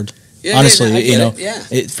reward. Yeah, honestly, yeah, you know,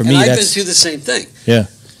 for me, I've been through the same thing. Yeah,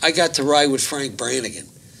 I got to ride with Frank Brannigan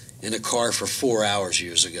in a car for 4 hours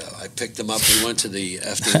years ago. I picked him up. We went to the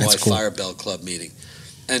FDIC cool. Fire Bell Club meeting,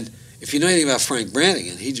 and if you know anything about Frank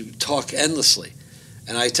Brannigan, he'd talk endlessly.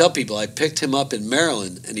 And I tell people, I picked him up in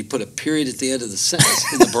Maryland, and he put a period at the end of the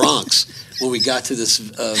sentence in the Bronx when we got to this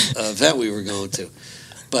event we were going to.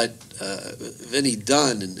 But Vinnie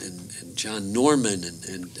Dunn and John Norman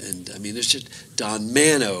and I mean, there's just Don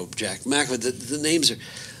Mano, Jack McAvoy, the names are.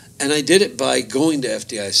 And I did it by going to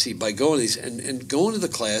FDIC, by going to these and going to the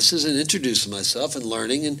classes and introducing myself and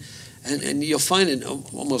learning and you'll find in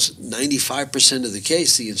almost 95% of the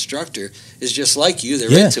case the instructor is just like you.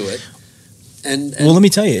 They're into it. And well, let me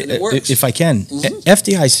tell you, if I can,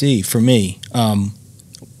 FDIC for me,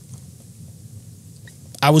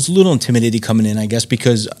 I was a little intimidated coming in, I guess,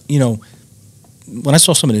 because, you know, when I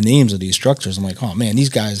saw some of the names of the instructors, I'm like, oh man, these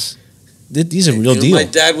guys, these are real deal. My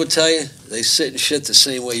dad would tell you, they sit and shit the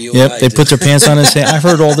same way you and I they do. put their pants on and say, I've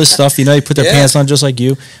heard all this stuff, you know, they put their pants on just like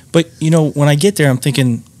you. But, you know, when I get there, I'm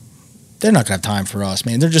thinking, they're not going to have time for us,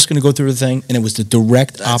 man. They're just going to go through the thing. And it was the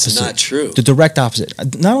direct opposite. That's not true. The direct opposite.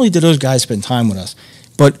 Not only did those guys spend time with us,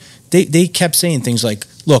 but they kept saying things like,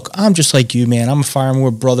 look, I'm just like you, man. I'm a fireman.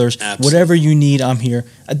 We're brothers. Absolutely. Whatever you need, I'm here.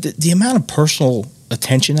 The amount of personal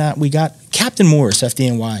attention that we got. Captain Morris,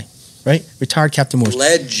 FDNY, right? Retired Captain Morris.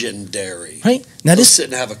 Legendary. Right? Now He'll sit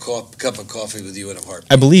and have a cup of coffee with you in a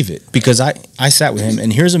heartbeat. I believe it because I sat with him,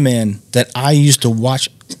 and here's a man that I used to watch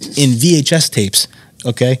in VHS tapes,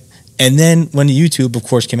 okay? And then when the YouTube, of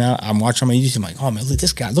course, came out, I'm watching on my YouTube. I'm like, oh man, look at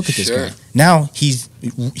this guy. Look at this guy. Now he's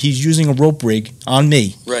using a rope rig on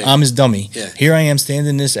me. Right. I'm his dummy. Yeah. Here I am standing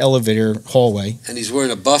in this elevator hallway. And he's wearing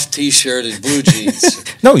a buff T-shirt and blue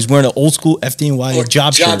jeans. No, he's wearing an old school FDNY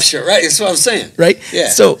job shirt. Right. That's what I'm saying. Right. Yeah.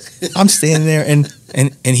 So I'm standing there and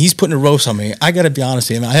he's putting a ropes on me. I got to be honest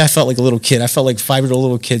with you, I felt like a little kid. I felt like 5-year-old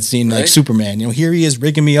little kid seeing like Superman. You know, here he is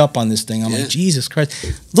rigging me up on this thing. I'm like, Jesus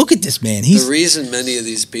Christ, look at this man. The reason many of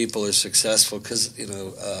these people are successful because, you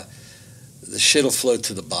know, the shit will float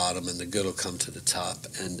to the bottom and the good will come to the top.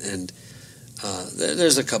 And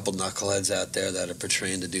there's a couple knuckleheads out there that are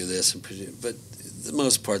portraying to do this, but for the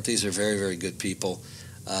most part, these are very, very good people.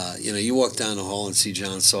 You know, you walk down the hall and see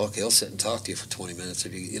John Salk, he'll sit and talk to you for 20 minutes.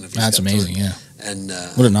 If you know, if that's amazing, time. Yeah. And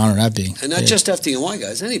what an honor that'd be. And not just FDNY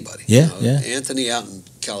guys, anybody. Yeah, you know, Anthony out in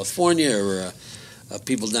California or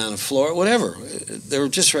people down in Florida, whatever. They're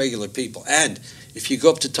just regular people. And if you go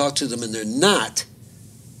up to talk to them and they're not,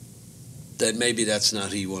 then maybe that's not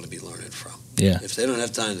who you want to be learning from. Yeah. If they don't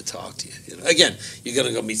have time to talk to you, you know. Again, you're going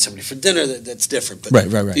to go meet somebody for dinner. That's different.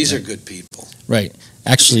 But right. These are good people. Right.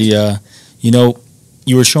 Actually, you know,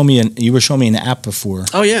 you were showing me an app before.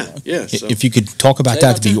 Oh yeah. So if you could talk about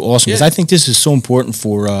that, that'd be awesome. Because I think this is so important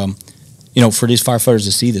for you know, for these firefighters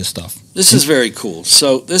to see this stuff. This is very cool.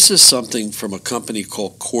 So this is something from a company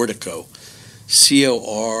called Cordico,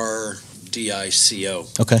 Cordico.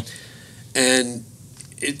 Okay. And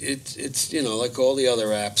it's, you know, like all the other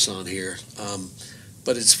apps on here,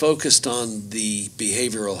 but it's focused on the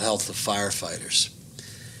behavioral health of firefighters.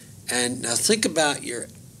 And now think about your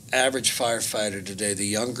average firefighter today, the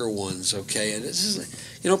younger ones, okay? And this is,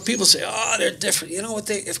 people say, oh, they're different. You know what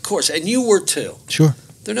of course, and you were too. Sure.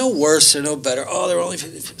 They're no worse, they're no better. Oh, they're only,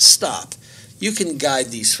 stop. You can guide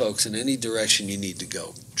these folks in any direction you need to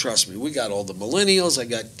go. Trust me, we got all the millennials. I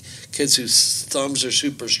got kids whose thumbs are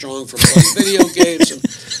super strong for playing video games.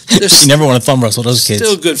 And you never want to thumb wrestle those kids.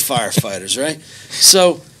 Still good firefighters, right?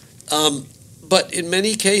 So, but in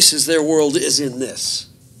many cases, their world is in this.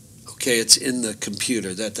 Okay, it's in the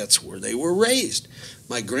computer. That's where they were raised.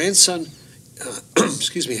 My grandson, Henry's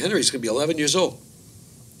going to be 11 years old.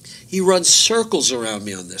 He runs circles around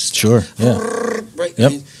me on this stuff. Sure, yeah. Right?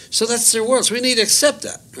 Yep. So that's their world. So we need to accept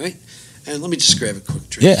that, right? And let me just grab a quick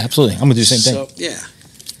drink. Yeah, absolutely. I'm going to do the same thing. Yeah.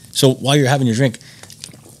 So while you're having your drink,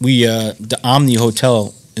 the Omni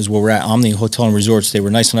Hotel is where we're at. Omni Hotel and Resorts. They were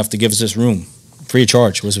nice enough to give us this room free of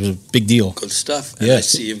charge. It was a big deal. Good stuff. And yeah. I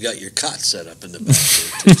see you've got your cot set up in the back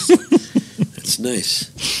there, too. That's nice.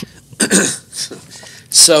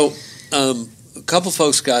 So, a couple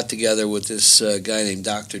folks got together with this guy named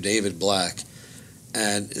Dr. David Black,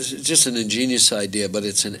 and it's just an ingenious idea, but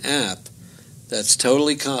it's an app that's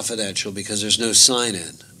totally confidential because there's no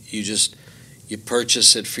sign-in. You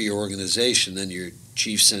purchase it for your organization, then your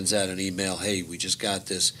chief sends out an email, hey, we just got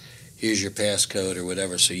this, here's your passcode or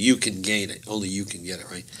whatever, so you can gain it. Only you can get it,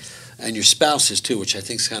 right? And your spouses, too, which I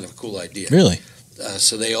think is kind of a cool idea. Really?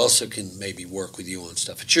 So they also can maybe work with you on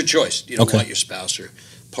stuff. It's your choice. You don't want your spouse or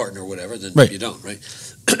partner or whatever, then you don't, right?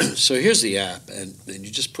 So here's the app, and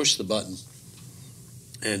you just push the button,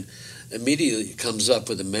 and immediately it comes up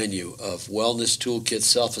with a menu of wellness toolkits,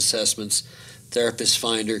 self-assessments, therapist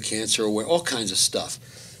finder, cancer aware, all kinds of stuff.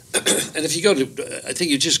 And if you go to, I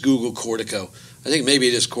think you just Google Cortico. I think maybe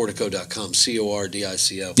it is Cortico.com,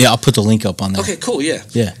 Cordico. Yeah, I'll put the link up on there. Okay, cool, yeah.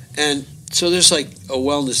 Yeah. And so there's like a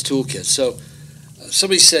wellness toolkit. So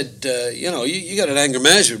somebody said, you got an anger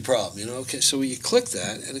management problem, Okay, so you click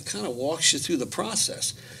that, and it kind of walks you through the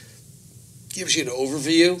process. Gives you an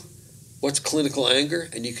overview, what's clinical anger,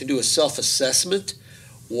 and you can do a self-assessment,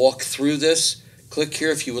 walk through this. Click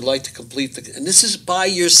here if you would like to complete and this is by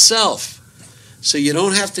yourself. So you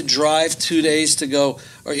don't have to drive 2 days to go,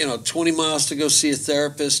 or 20 miles to go see a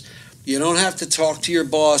therapist. You don't have to talk to your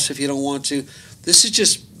boss if you don't want to. This is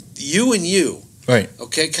just you and you. Right.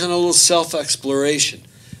 Okay, kind of a little self-exploration.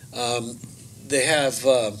 They have,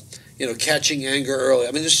 catching anger early.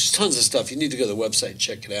 I mean, there's just tons of stuff. You need to go to the website and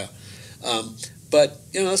check it out. But,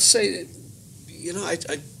 let's say,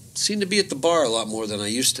 I seem to be at the bar a lot more than I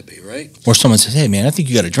used to be, right? Or someone says, hey, man, I think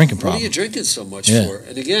you got a drinking problem. What are you drinking so much for?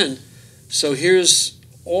 And again, so here's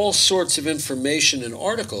all sorts of information and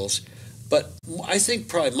articles, but I think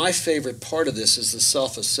probably my favorite part of this is the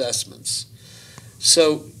self-assessments.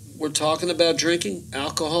 So we're talking about drinking,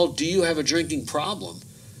 alcohol. Do you have a drinking problem?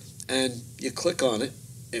 And you click on it.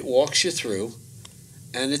 It walks you through.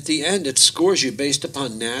 And at the end, it scores you based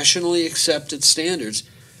upon nationally accepted standards.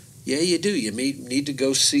 Yeah, you do. You may need to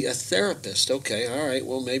go see a therapist. Okay, all right.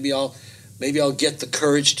 Well, maybe I'll get the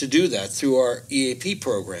courage to do that through our EAP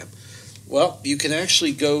program. Well, you can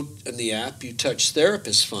actually go in the app, you touch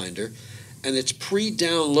Therapist Finder, and it's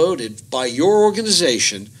pre-downloaded by your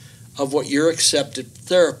organization of what your accepted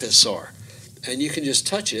therapists are. And you can just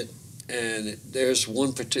touch it, and there's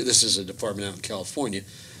one particular, this is a department out in California,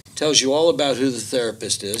 tells you all about who the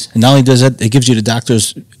therapist is. And not only does that, it gives you the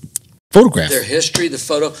doctor's photograph. Their history, the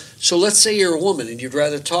photo. So let's say you're a woman and you'd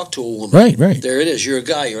rather talk to a woman. Right. There it is. You're a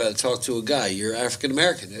guy. You'd rather talk to a guy. You're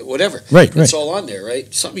African-American, whatever. Right. It's all on there, right?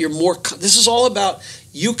 This is all about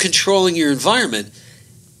you controlling your environment,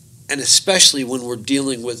 and especially when we're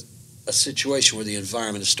dealing with a situation where the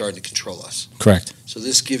environment is starting to control us. Correct. So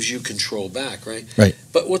this gives you control back, right? Right.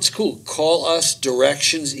 But what's cool, call us,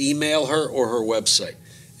 directions, email her, or her website.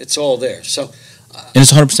 It's all there. So, and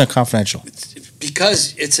it's 100% confidential.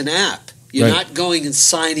 Because it's an app. You're not going and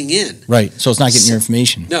signing in. Right. So it's not getting your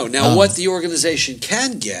information. No. Now, what the organization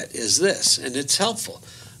can get is this, and it's helpful,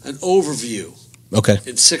 an overview. Okay.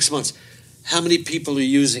 In 6 months. How many people are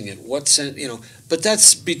using it? But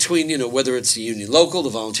that's between, whether it's the union local, the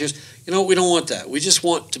volunteers. We don't want that. We just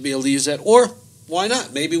want to be able to use that. Or why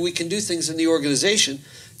not? Maybe we can do things in the organization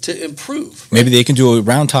to improve. Right? Maybe they can do a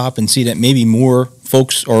round top and see that maybe more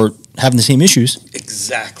folks are having the same issues.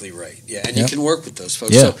 Exactly right. Yeah, and you can work with those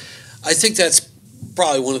folks. Yeah. So I think that's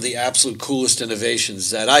probably one of the absolute coolest innovations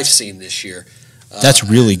that I've seen this year. That's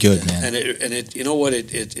really good, man. And it you know what?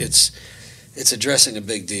 It's it's addressing a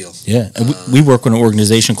big deal. Yeah, and we work with an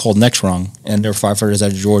organization called Next Rung, and they're firefighters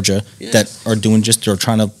out of Georgia that are doing they're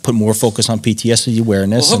trying to put more focus on PTSD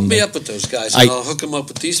awareness. Well, hook me up with those guys, and I'll hook them up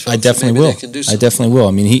with these folks. I definitely will. I definitely will.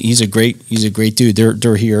 I mean, he's a great dude.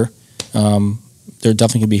 They're here. They're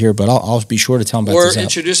definitely going to be here, but I'll be sure to tell them about this. Or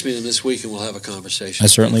introduce me to them this week, and we'll have a conversation. I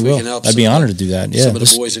certainly will. I'd be honored to do that. Yeah, some of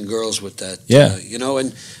the boys and girls with that. Yeah,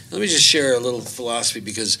 and let me just share a little philosophy,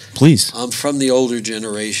 because please, I'm from the older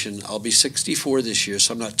generation. I'll be 64 this year,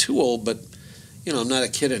 so I'm not too old, but I'm not a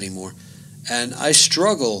kid anymore, and I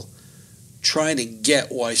struggle trying to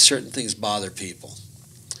get why certain things bother people.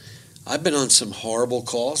 I've been on some horrible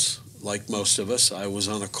calls, like most of us. I was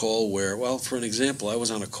on a call where, well, for an example, I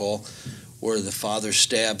was on a call where the father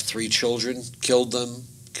stabbed 3 children, killed them,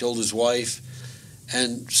 killed his wife,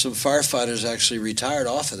 and some firefighters actually retired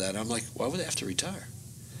off of that. I'm like, why would they have to retire?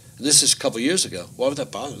 And this is a couple years ago. Why would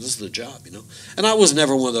that bother them? This is the job, And I was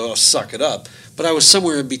never one of those suck it up, but I was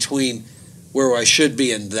somewhere in between where I should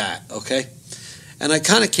be and that, okay? And I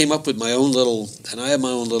kind of came up with my own little, and I have my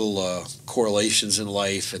own little correlations in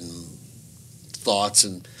life and thoughts,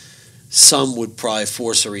 and some would probably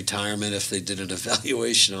force a retirement if they did an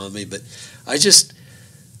evaluation on me, but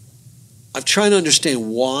I'm trying to understand,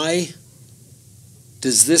 why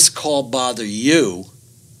does this call bother you,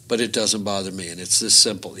 but it doesn't bother me? And it's this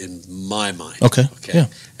simple in my mind. Okay. Yeah.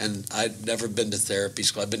 And I've never been to therapy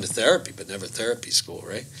school. I've been to therapy, but never therapy school,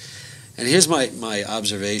 right? And here's my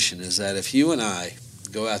observation is that if you and I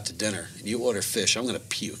go out to dinner and you order fish, I'm going to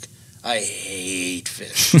puke. I hate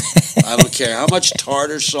fish. I don't care how much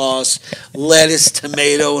tartar sauce, lettuce,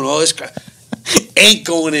 tomato, and all this crap. Ain't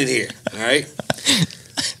going in here, all right?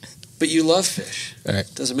 But you love fish. Right.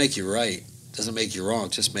 Doesn't make you right. Doesn't make you wrong.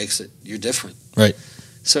 It just makes it, you're different. Right.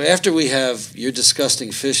 So after we have your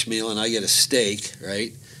disgusting fish meal and I get a steak,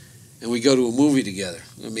 right? And we go to a movie together.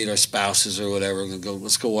 We meet our spouses or whatever.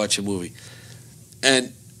 Let's go watch a movie.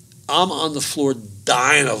 And I'm on the floor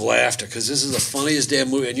dying of laughter because this is the funniest damn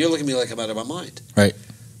movie. And you're looking at me like I'm out of my mind. Right.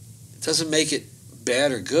 It doesn't make it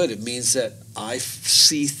bad or good. It means that I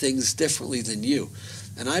see things differently than you.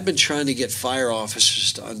 And I've been trying to get fire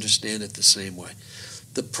officers to understand it the same way.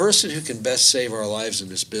 The person who can best save our lives in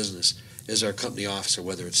this business is our company officer,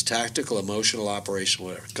 whether it's tactical, emotional, operational,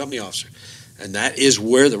 whatever. Company officer. And that is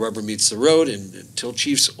where the rubber meets the road. And until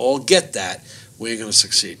chiefs all get that, we ain't going to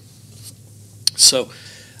succeed. So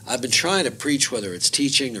I've been trying to preach, whether it's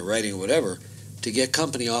teaching or writing or whatever, to get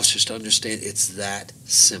company officers to understand it's that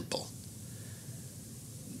simple.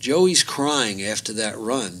 Joey's crying after that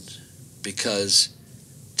run because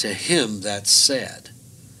to him that's sad.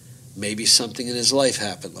 Maybe something in his life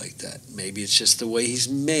happened like that. Maybe it's just the way he's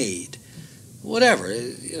made. Whatever.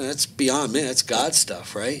 That's beyond me. That's God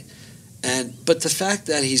stuff, right? But the fact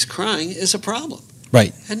that he's crying is a problem.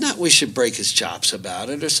 Right. And not we should break his chops about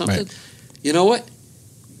it or something. Right. You know what?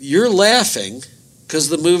 You're laughing because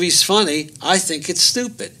the movie's funny. I think it's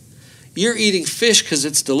stupid. You're eating fish because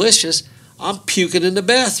it's delicious. I'm puking in the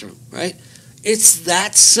bathroom, right? It's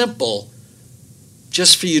that simple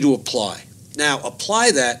just for you to apply. Now,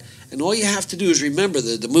 apply that, and all you have to do is remember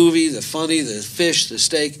the movie, the funny, the fish, the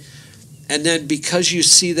steak, and then because you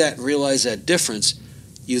see that and realize that difference,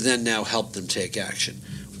 you then now help them take action,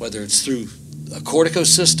 whether it's through a cortico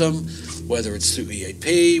system, whether it's through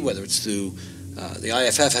EAP, whether it's through the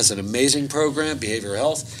IFF has an amazing program, behavioral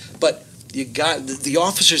health, but you got the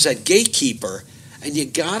officers at gatekeeper, and you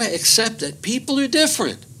got to accept that people are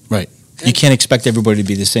different. Right. And you can't expect everybody to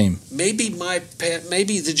be the same. Maybe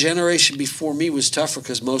the generation before me was tougher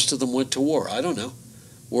because most of them went to war. I don't know.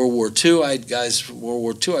 World War II, I had guys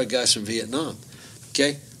from Vietnam.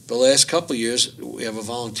 Okay? The last couple of years, we have a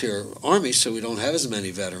volunteer army, so we don't have as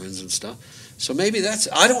many veterans and stuff. So maybe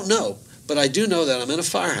I don't know, but I do know that I'm in a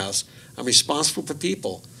firehouse. I'm responsible for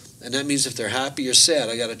people, and that means if they're happy or sad,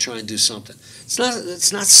 I got to try and do something.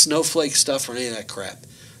 It's not snowflake stuff or any of that crap.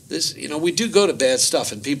 We do go to bad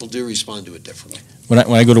stuff, and people do respond to it differently. When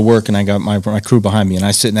I go to work and I got my crew behind me, and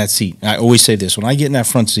I sit in that seat, I always say this: when I get in that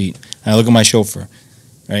front seat, and I look at my chauffeur,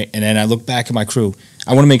 right, and then I look back at my crew,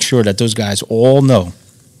 I want to make sure that those guys all know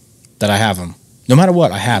that I have them. No matter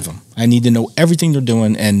what, I have them. I need to know everything they're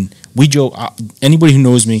doing, and we joke. Anybody who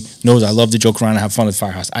knows me knows I love to joke around and have fun at the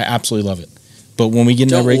firehouse. I absolutely love it. But when we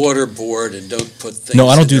get in that rig, don't waterboard and don't put things no,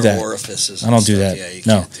 I don't in do their that. orifices. I don't do that. Yeah, you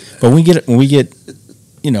no. can't do that. But when we get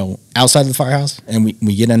outside of the firehouse and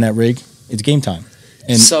we get in that rig, it's game time.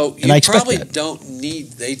 And so you and I expect probably that. don't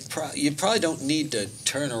need you probably don't need to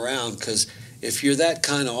turn around, because if you're that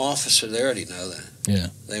kind of officer, they already know that. Yeah,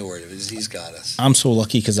 they worried. He's got us. I'm so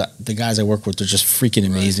lucky because the guys I work with, they're just freaking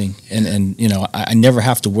amazing, right. and I never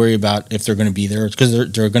have to worry about if they're going to be there, because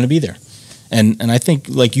they're going to be there, And I think,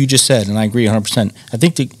 like you just said, and I agree 100%, I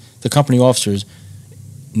think the company officers,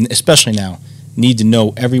 especially now, need to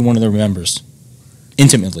know every one of their members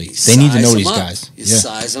intimately. They need to know these guys. You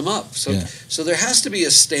size them up. So there has to be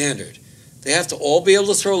a standard. They have to all be able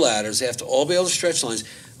to throw ladders. They have to all be able to stretch lines.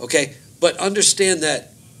 Okay, but understand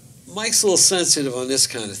that Mike's a little sensitive on this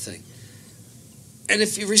kind of thing. And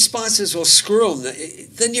if your response is, well, screw them,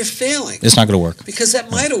 then you're failing. It's not going to work. Because that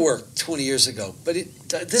might have worked 20 years ago. But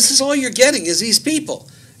this is all you're getting is these people.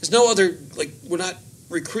 There's no other, we're not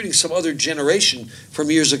recruiting some other generation from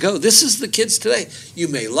years ago. This is the kids today. You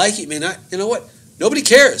may like it, you may not. You know what? Nobody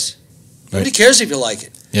cares. Nobody cares if you like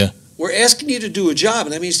it. Yeah. We're asking you to do a job,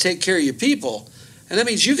 and that means take care of your people. And that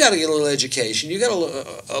means you got to get a little education. You got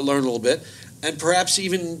to learn a little bit. And perhaps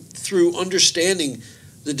even through understanding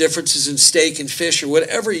the differences in steak and fish or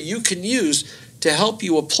whatever you can use to help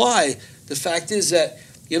you apply. The fact is that,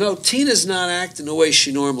 Tina's not acting the way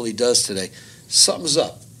she normally does today. Something's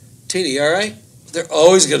up. Tina, you all right? They're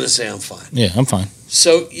always going to say, I'm fine. Yeah, I'm fine.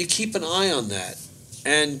 So you keep an eye on that.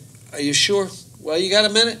 And are you sure? Well, you got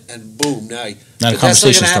a minute? And boom, now the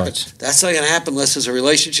conversation starts. That's not going to happen unless there's a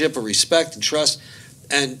relationship of respect and trust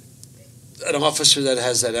and an officer that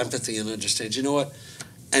has that empathy and understands, you know what?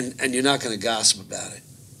 And you're not going to gossip about it.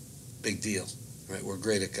 Big deal, right? We're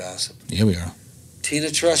great at gossip. Yeah, we are. Tina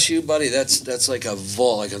trusts you, buddy. That's like a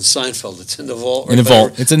vault, like on Seinfeld. It's in the vault. In the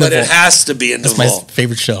vault. It's in the vault. But it has to be in the vault. That's my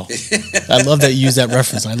favorite show. I love that you use that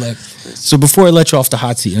reference. So before I let you off the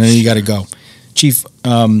hot seat, I know you got to go. Chief,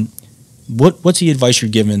 what's the advice you're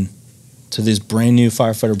giving to this brand new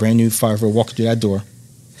firefighter walking through that door,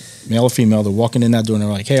 male or female? They're walking in that door and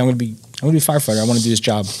they're like, hey, I'm going to be a firefighter. I want to do this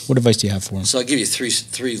job. What advice do you have for them? So I'll give you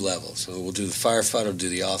three levels. So we'll do the firefighter, we'll do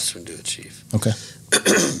the officer, and do the chief. Okay.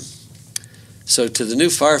 So to the new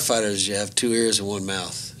firefighters, you have 2 ears and 1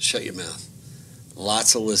 mouth. Shut your mouth.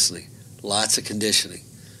 Lots of listening. Lots of conditioning.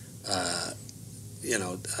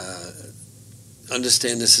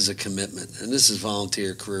 Understand this is a commitment, and this is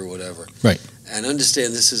volunteer, career, whatever. Right. And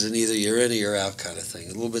understand this is an either you're in or you're out kind of thing.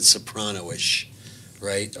 A little bit soprano-ish,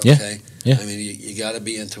 right? Yeah. Okay? Yeah. I mean, you got to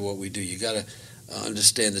be into what we do. You got to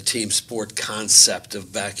understand the team sport concept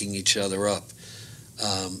of backing each other up.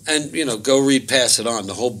 Go read, pass it on.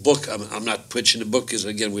 The whole book, I'm not pitching the book because,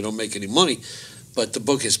 again, we don't make any money, but the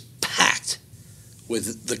book is packed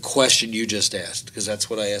with the question you just asked, because that's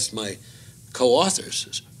what I asked my co-authors,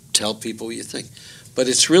 is tell people what you think. But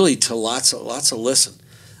it's really to lots of listen.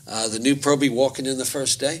 The new probie walking in the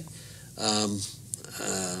first day,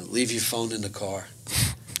 leave your phone in the car.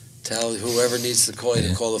 Tell whoever needs to call you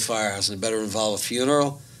to call the firehouse, and it better involve a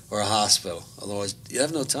funeral or a hospital. Otherwise, you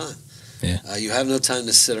have no time. Yeah. You have no time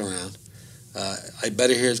to sit around. I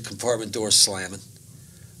better hear the compartment doors slamming.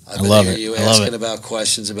 I love it. You asking about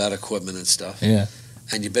questions about equipment and stuff. Yeah.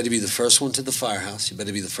 And you better be the first one to the firehouse. You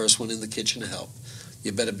better be the first one in the kitchen to help.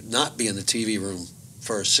 You better not be in the TV room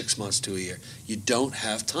for 6 months to a year. You don't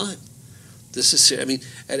have time. This is serious. I mean,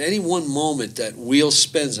 at any one moment, that wheel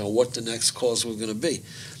spins on what the next calls were going to be.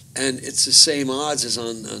 And it's the same odds as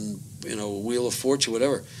on Wheel of Fortune,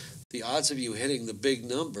 whatever. The odds of you hitting the big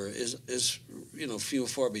number is few and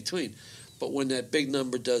far between. But when that big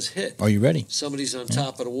number does hit, are you ready? Somebody's on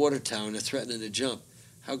top of the water tower and they're threatening to jump.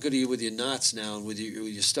 How good are you with your knots now and with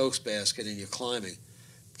your Stokes basket and your climbing?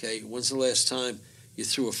 Okay, when's the last time you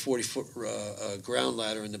threw a 40-foot ground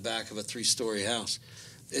ladder in the back of a 3-story house?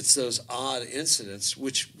 It's those odd incidents,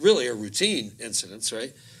 which really are routine incidents,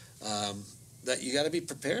 right? That you got to be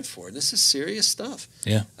prepared for. And this is serious stuff.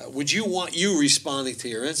 Yeah. Would you want you responding to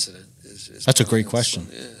your incident? That's a great question.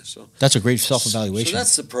 So that's a great self-evaluation. So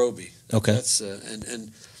that's the probie. Okay. That's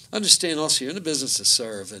and understand also you're in the business to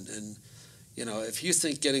serve, and if you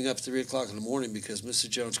think getting up 3 o'clock in the morning because Mrs.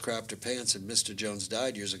 Jones crapped her pants and Mr. Jones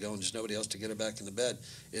died years ago and there's nobody else to get her back in the bed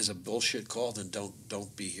is a bullshit call, then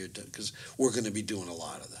don't be here, because we're going to be doing a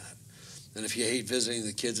lot of that. And if you hate visiting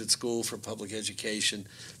the kids at school for public education,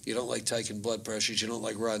 you don't like taking blood pressures, you don't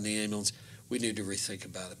like riding the ambulance, we need to rethink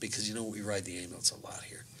about it, because we ride the ambulance a lot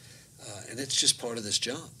here, and it's just part of this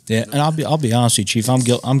job. Yeah, and I'll be honest with you, Chief.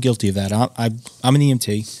 I'm guilty of that. I'm an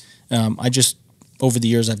EMT. I just over the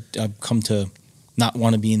years I've come to not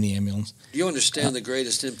want to be in the ambulance. You understand the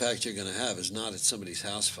greatest impact you're going to have is not at somebody's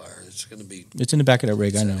house fire. It's going to be. It's in the back of that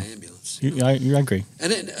rig. I know. An ambulance. I agree.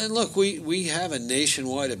 And look, we have a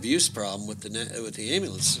nationwide abuse problem with the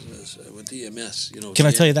ambulance, with the EMS. Can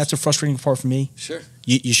I tell you that's a frustrating part for me? Sure.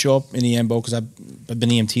 You show up in the ambo, because I've been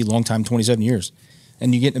EMT a long time, 27 years,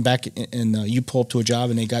 and you get in the back and you pull up to a job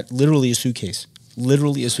and they got literally a suitcase,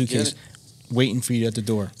 waiting for you at the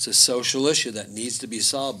door. It's a social issue that needs to be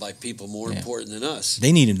solved by people more important than us.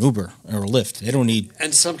 They need an Uber or a Lyft. They don't need...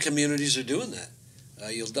 And some communities are doing that.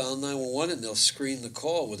 You'll dial 911 and they'll screen the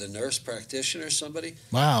call with a nurse practitioner or somebody.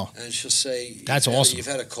 Wow. And she'll say, that's awesome. You've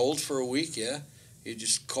had a cold for a week, yeah? You're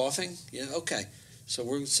just coughing? Yeah, okay. So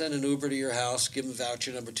we're going to send an Uber to your house, give them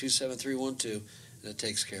voucher number 27312, and it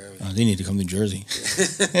takes care of it. They need to come to Jersey.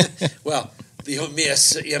 Well, the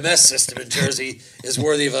EMS system in Jersey is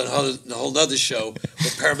worthy of a whole nother show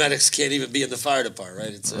where paramedics can't even be in the fire department,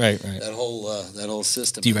 right? It's right. That whole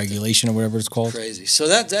system. Deregulation or whatever it's called. Crazy. So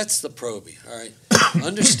that's the probie, all right?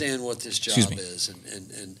 Understand what this job is.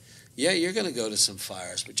 And yeah, you're going to go to some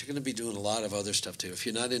fires, but you're going to be doing a lot of other stuff too. If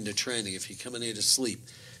you're not into training, if you're coming here to sleep,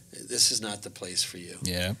 this is not the place for you.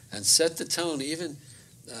 Yeah. And set the tone even.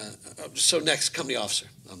 So next, company officer.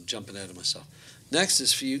 I'm jumping ahead of myself. Next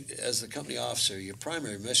is for you, as the company officer, your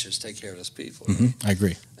primary mission is to take care of those people. Right? Mm-hmm. I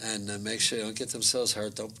agree. And make sure they don't get themselves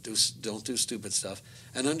hurt. Don't do stupid stuff.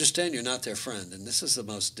 And understand you're not their friend. And this is the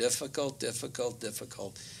most difficult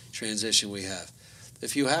transition we have.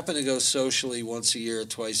 If you happen to go socially once a year or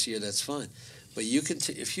twice a year, that's fine. But you can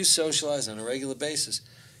if you socialize on a regular basis,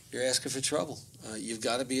 you're asking for trouble. You've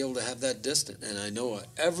got to be able to have that distance. And I know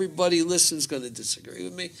everybody listening's going to disagree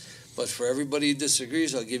with me. But for everybody who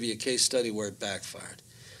disagrees, I'll give you a case study where it backfired.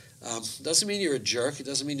 Doesn't mean you're a jerk. It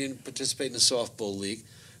doesn't mean you didn't participate in the softball league.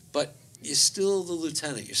 But you're still the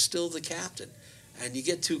lieutenant. You're still the captain. And you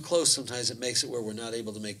get too close, sometimes it makes it where we're not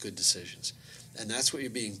able to make good decisions. And that's what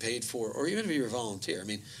you're being paid for, or even if you're a volunteer. I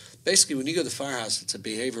mean, basically, when you go to the firehouse, it's a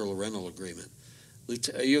behavioral rental agreement.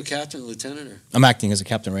 Are you a captain, lieutenant? Or? I'm acting as a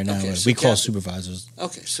captain right now. Okay, we call supervisors.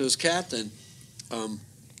 Okay, so as captain,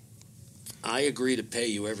 I agree to pay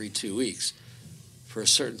you every 2 weeks for a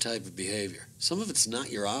certain type of behavior. Some of it's not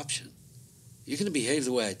your option. You're going to behave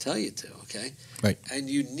the way I tell you to, okay? Right. And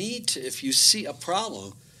you need to, if you see a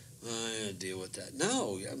problem, I'm going to deal with that.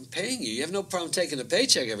 No, I'm paying you. You have no problem taking a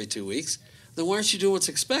paycheck every 2 weeks. Then why aren't you doing what's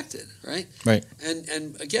expected, right? Right.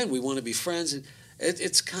 And again, we want to be friends.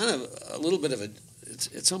 It's kind of a little bit of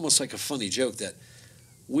it's almost like a funny joke that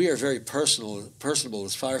we are very personable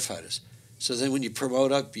as firefighters. So then when you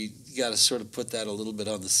promote up, you got to sort of put that a little bit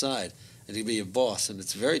on the side and you be a boss. And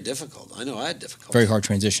it's very difficult. I know I had difficulty. Very hard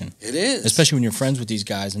transition. It is. Especially when you're friends with these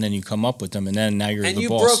guys and then you come up with them and then now you're the boss. And you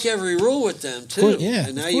broke every rule with them, too. Yeah,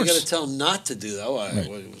 and now you got to tell them not to do that.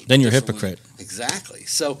 Right. Then you're a hypocrite. Exactly.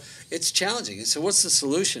 So it's challenging. And so what's the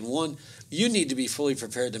solution? One, you need to be fully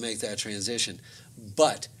prepared to make that transition.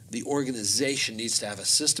 But the organization needs to have a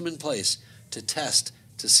system in place to test,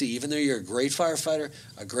 to see, even though you're a great firefighter,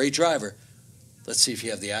 a great driver, let's see if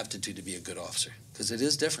you have the aptitude to be a good officer. Because it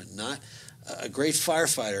is different. Not a great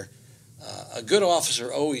firefighter. A good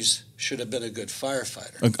officer always should have been a good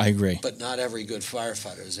firefighter. I agree. But not every good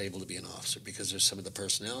firefighter is able to be an officer because there's some of the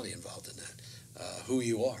personality involved in that. Who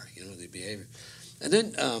you are, the behavior. And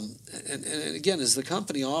then, and again, as the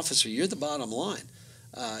company officer, you're the bottom line.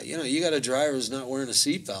 You got a driver who's not wearing a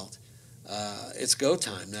seatbelt. It's go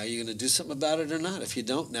time. Now, you're going to do something about it or not? If you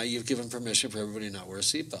don't, now you've given permission for everybody to not wear a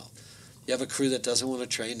seatbelt. You have a crew that doesn't want to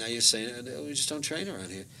train. Now you're saying, we just don't train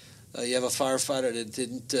around here. You have a firefighter that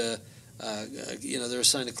didn't, they're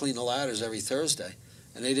assigned to clean the ladders every Thursday,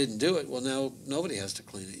 and they didn't do it. Well, now nobody has to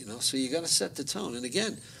clean it, So you got to set the tone. And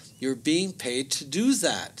again, you're being paid to do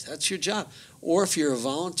that. That's your job. Or if you're a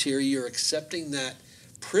volunteer, you're accepting that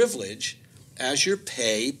privilege as your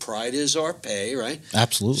pay. Pride is our pay, right?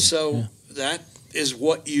 Absolutely. So that is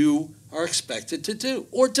what you are expected to do.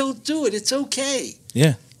 Or don't do it. It's okay.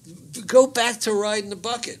 Yeah. Go back to riding the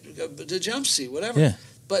bucket, the jump seat, whatever. Yeah.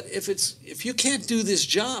 But if you can't do this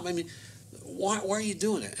job, I mean, why are you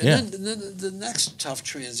doing it? And then the next tough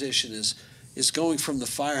transition is going from the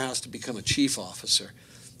firehouse to become a chief officer.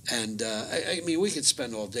 And I mean, we could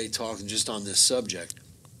spend all day talking just on this subject.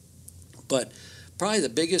 But probably the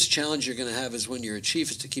biggest challenge you're going to have is when you're a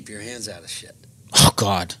chief is to keep your hands out of shit. Oh,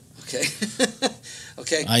 God. Okay.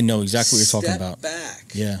 Okay. I know exactly what you're talking about. Step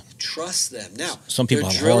back. Yeah. Trust them. Now, some people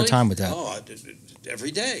have a hard time with that. Oh,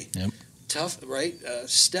 every day. Yep. Tough, right?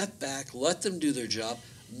 Step back. Let them do their job.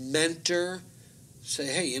 Mentor. Say,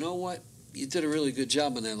 hey, you know what? You did a really good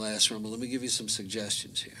job on that last run, but let me give you some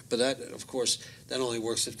suggestions here. But that, of course, that only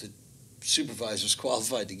works if the supervisor's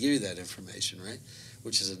qualified to give you that information, right?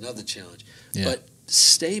 Which is another challenge. Yeah. But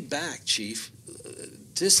stay back, Chief.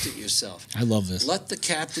 Distant yourself. I love this. Let the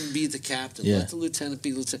captain be the captain. Yeah. Let the lieutenant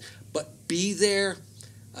be lieutenant. But be there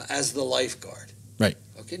as the lifeguard. Right.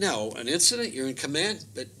 Okay. Now, an incident, you're in command,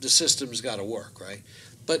 but the system's got to work, right?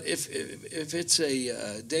 But if it's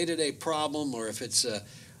a day-to-day problem, or if it's a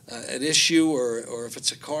an issue or if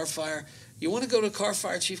it's a car fire, you want to go to a car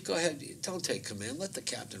fire chief, go ahead. Don't take command. Let the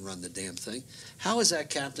captain run the damn thing. How is that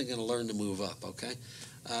captain going to learn to move up, okay?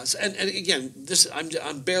 And again,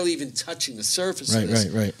 I'm barely even touching the surface of this.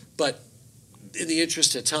 Right. But in the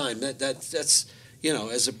interest of time, that's,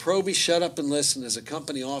 as a probie, shut up and listen. As a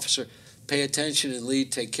company officer, pay attention and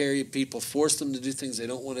lead, take care of your people, force them to do things they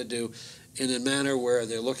don't want to do in a manner where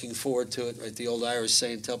they're looking forward to it, right? The old Irish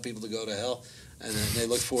saying, tell people to go to hell, and then they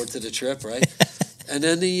look forward to the trip, right? And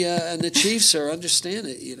then the chiefs understand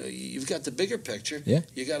it. You've got the bigger picture. Yeah.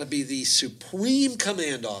 You got to be the supreme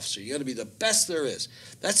command officer. You got to be the best there is.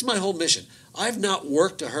 That's my whole mission. I've not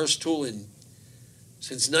worked a Hearst tool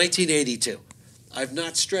since 1982. I've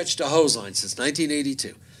not stretched a hose line since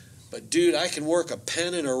 1982. But, dude, I can work a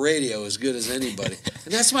pen and a radio as good as anybody.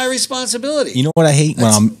 And that's my responsibility. You know what I hate? When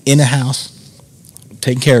I'm in a house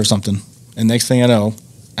taking care of something, and next thing I know,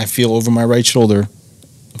 I feel over my right shoulder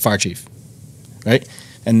a fire chief, right?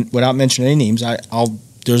 And without mentioning any names,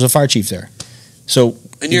 there's a fire chief there. So,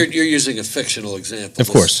 and you're using a fictional example. Of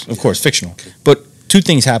course, fictional. Okay. But two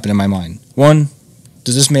things happen in my mind. One,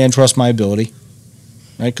 does this man trust my ability?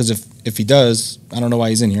 Right? Because if he does, I don't know why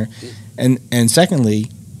he's in here. Yeah. And secondly,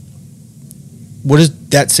 what does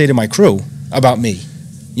that say to my crew about me?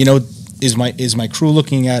 Is my crew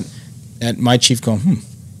looking at my chief going,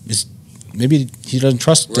 maybe he doesn't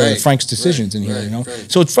trust Frank's decisions in here,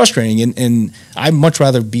 Right. So it's frustrating, and I'd much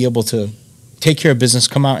rather be able to take care of business,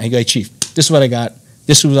 come out and go, hey, chief, this is what I got.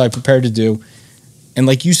 This is what I prepared to do. And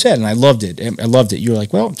like you said, and I loved it. You were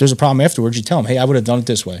like, well, if there's a problem afterwards, you tell them, hey, I would have done it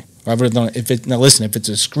this way. Or I would have done it. Now listen, if it's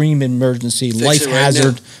a scream emergency, life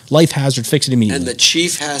hazard, fix it immediately. And the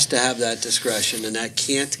chief has to have that discretion, and that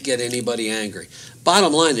can't get anybody angry.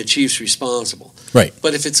 Bottom line, the chief's responsible. Right.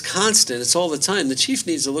 But if it's constant, it's all the time, the chief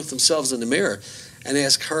needs to look themselves in the mirror and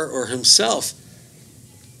ask her or himself,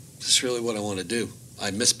 is this really what I want to do?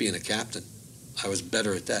 I miss being a captain. I was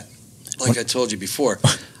better at that. Like I told you before,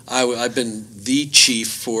 I've been the chief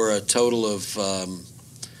for a total of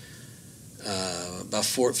about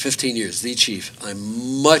 15 years, the chief.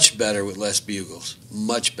 I'm much better with less bugles,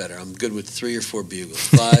 much better. I'm good with 3 or 4 bugles.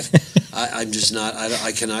 5, I'm just not.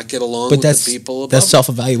 I cannot get along with the people above. That's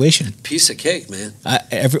self-evaluation. Piece of cake, man.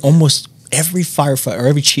 Almost every firefighter or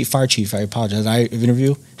every fire chief, I apologize, I've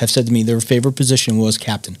interviewed, have said to me their favorite position was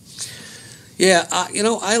captain. Yeah,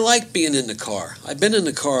 I like being in the car. I've been in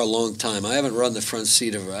the car a long time. I haven't ridden the front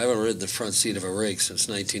seat of a rig since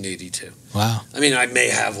 1982. Wow. I mean, I may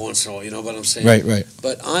have once in a while, you know what I'm saying? Right.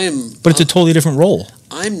 But it's a totally different role.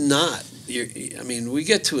 I'm not. We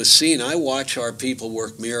get to a scene. I watch our people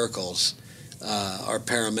work miracles. Our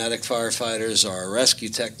paramedic firefighters, our rescue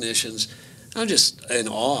technicians. I'm just in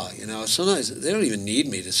awe. Sometimes they don't even need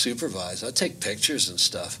me to supervise. I take pictures and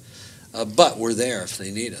stuff. But we're there if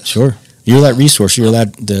they need us. Sure. You're that resource. You're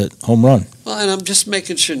the home run. Well, and I'm just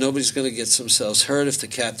making sure nobody's going to get themselves hurt. If the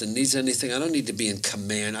captain needs anything, I don't need to be in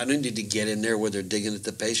command. I don't need to get in there where they're digging at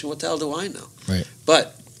the patient. What the hell do I know? Right.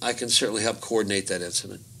 But I can certainly help coordinate that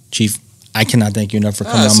incident. Chief, I cannot thank you enough for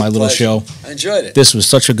coming on my little show. I enjoyed it. This was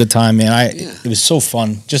such a good time, man. It was so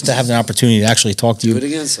fun just to have the opportunity to actually talk to you. Do it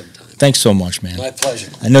again sometime. Thanks so much, man. My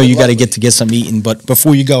pleasure. I know you got to get some eating, but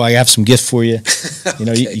before you go, I have some gift for you.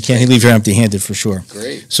 Okay, you can't leave here empty-handed for sure.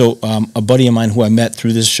 Great. So a buddy of mine who I met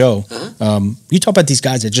through this show, you talk about these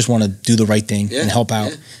guys that just want to do the right thing and help out.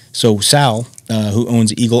 Yeah. So Sal, who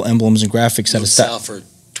owns Eagle Emblems and Graphics, I've known Sal for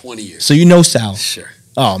 20 years. So you know Sal? Sure.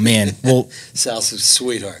 Oh man, well, Sal's a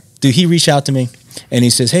sweetheart. Dude, he reached out to me and he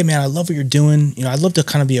says, "Hey man, I love what you're doing. I'd love to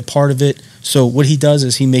kind of be a part of it." So what he does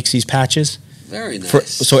is he makes these patches. Very nice.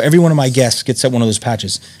 So every one of my guests gets one of those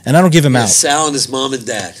patches, and I don't give him out. Sal and his mom and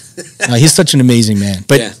dad. He's such an amazing man.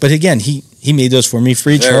 But again, he made those for me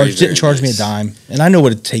free of charge. Didn't charge me a dime, and I know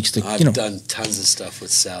what it takes to. I've done tons of stuff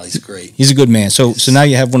with Sal. He's great. He's a good man. So now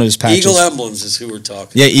you have one of his patches. Eagle Emblems is who we're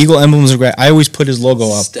talking. Yeah, Eagle Emblems are great. I always put his logo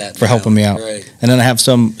up for helping me out. Right. And then I have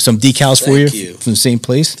some decals for you from the same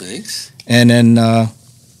place. Thanks. And then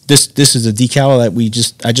this is a decal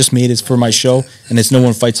that I just made it for my show, and it's No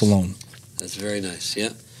One Fights Alone. That's very nice, yeah.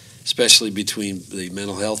 Especially between the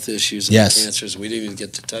mental health issues and the cancers. We didn't even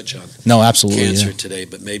get to touch on cancer today,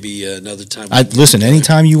 but maybe another time. Listen,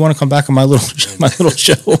 anytime you want to come back on my little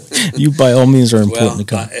show, you by all means are important to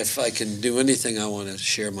come. If I can do anything, I want to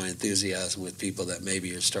share my enthusiasm with people that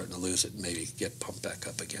maybe are starting to lose it and maybe get pumped back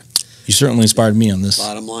up again. You certainly inspired me on this.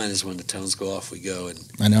 Bottom line is when the tones go off, we go. And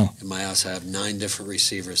I know. In my house, I have 9 different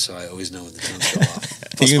receivers, so I always know when the tones go off.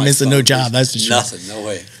 You miss no job, that's for sure. Nothing, no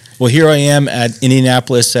way. Well, here I am at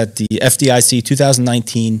Indianapolis at the FDIC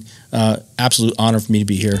 2019. Absolute honor for me to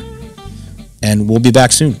be here. And we'll be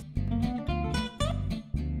back soon.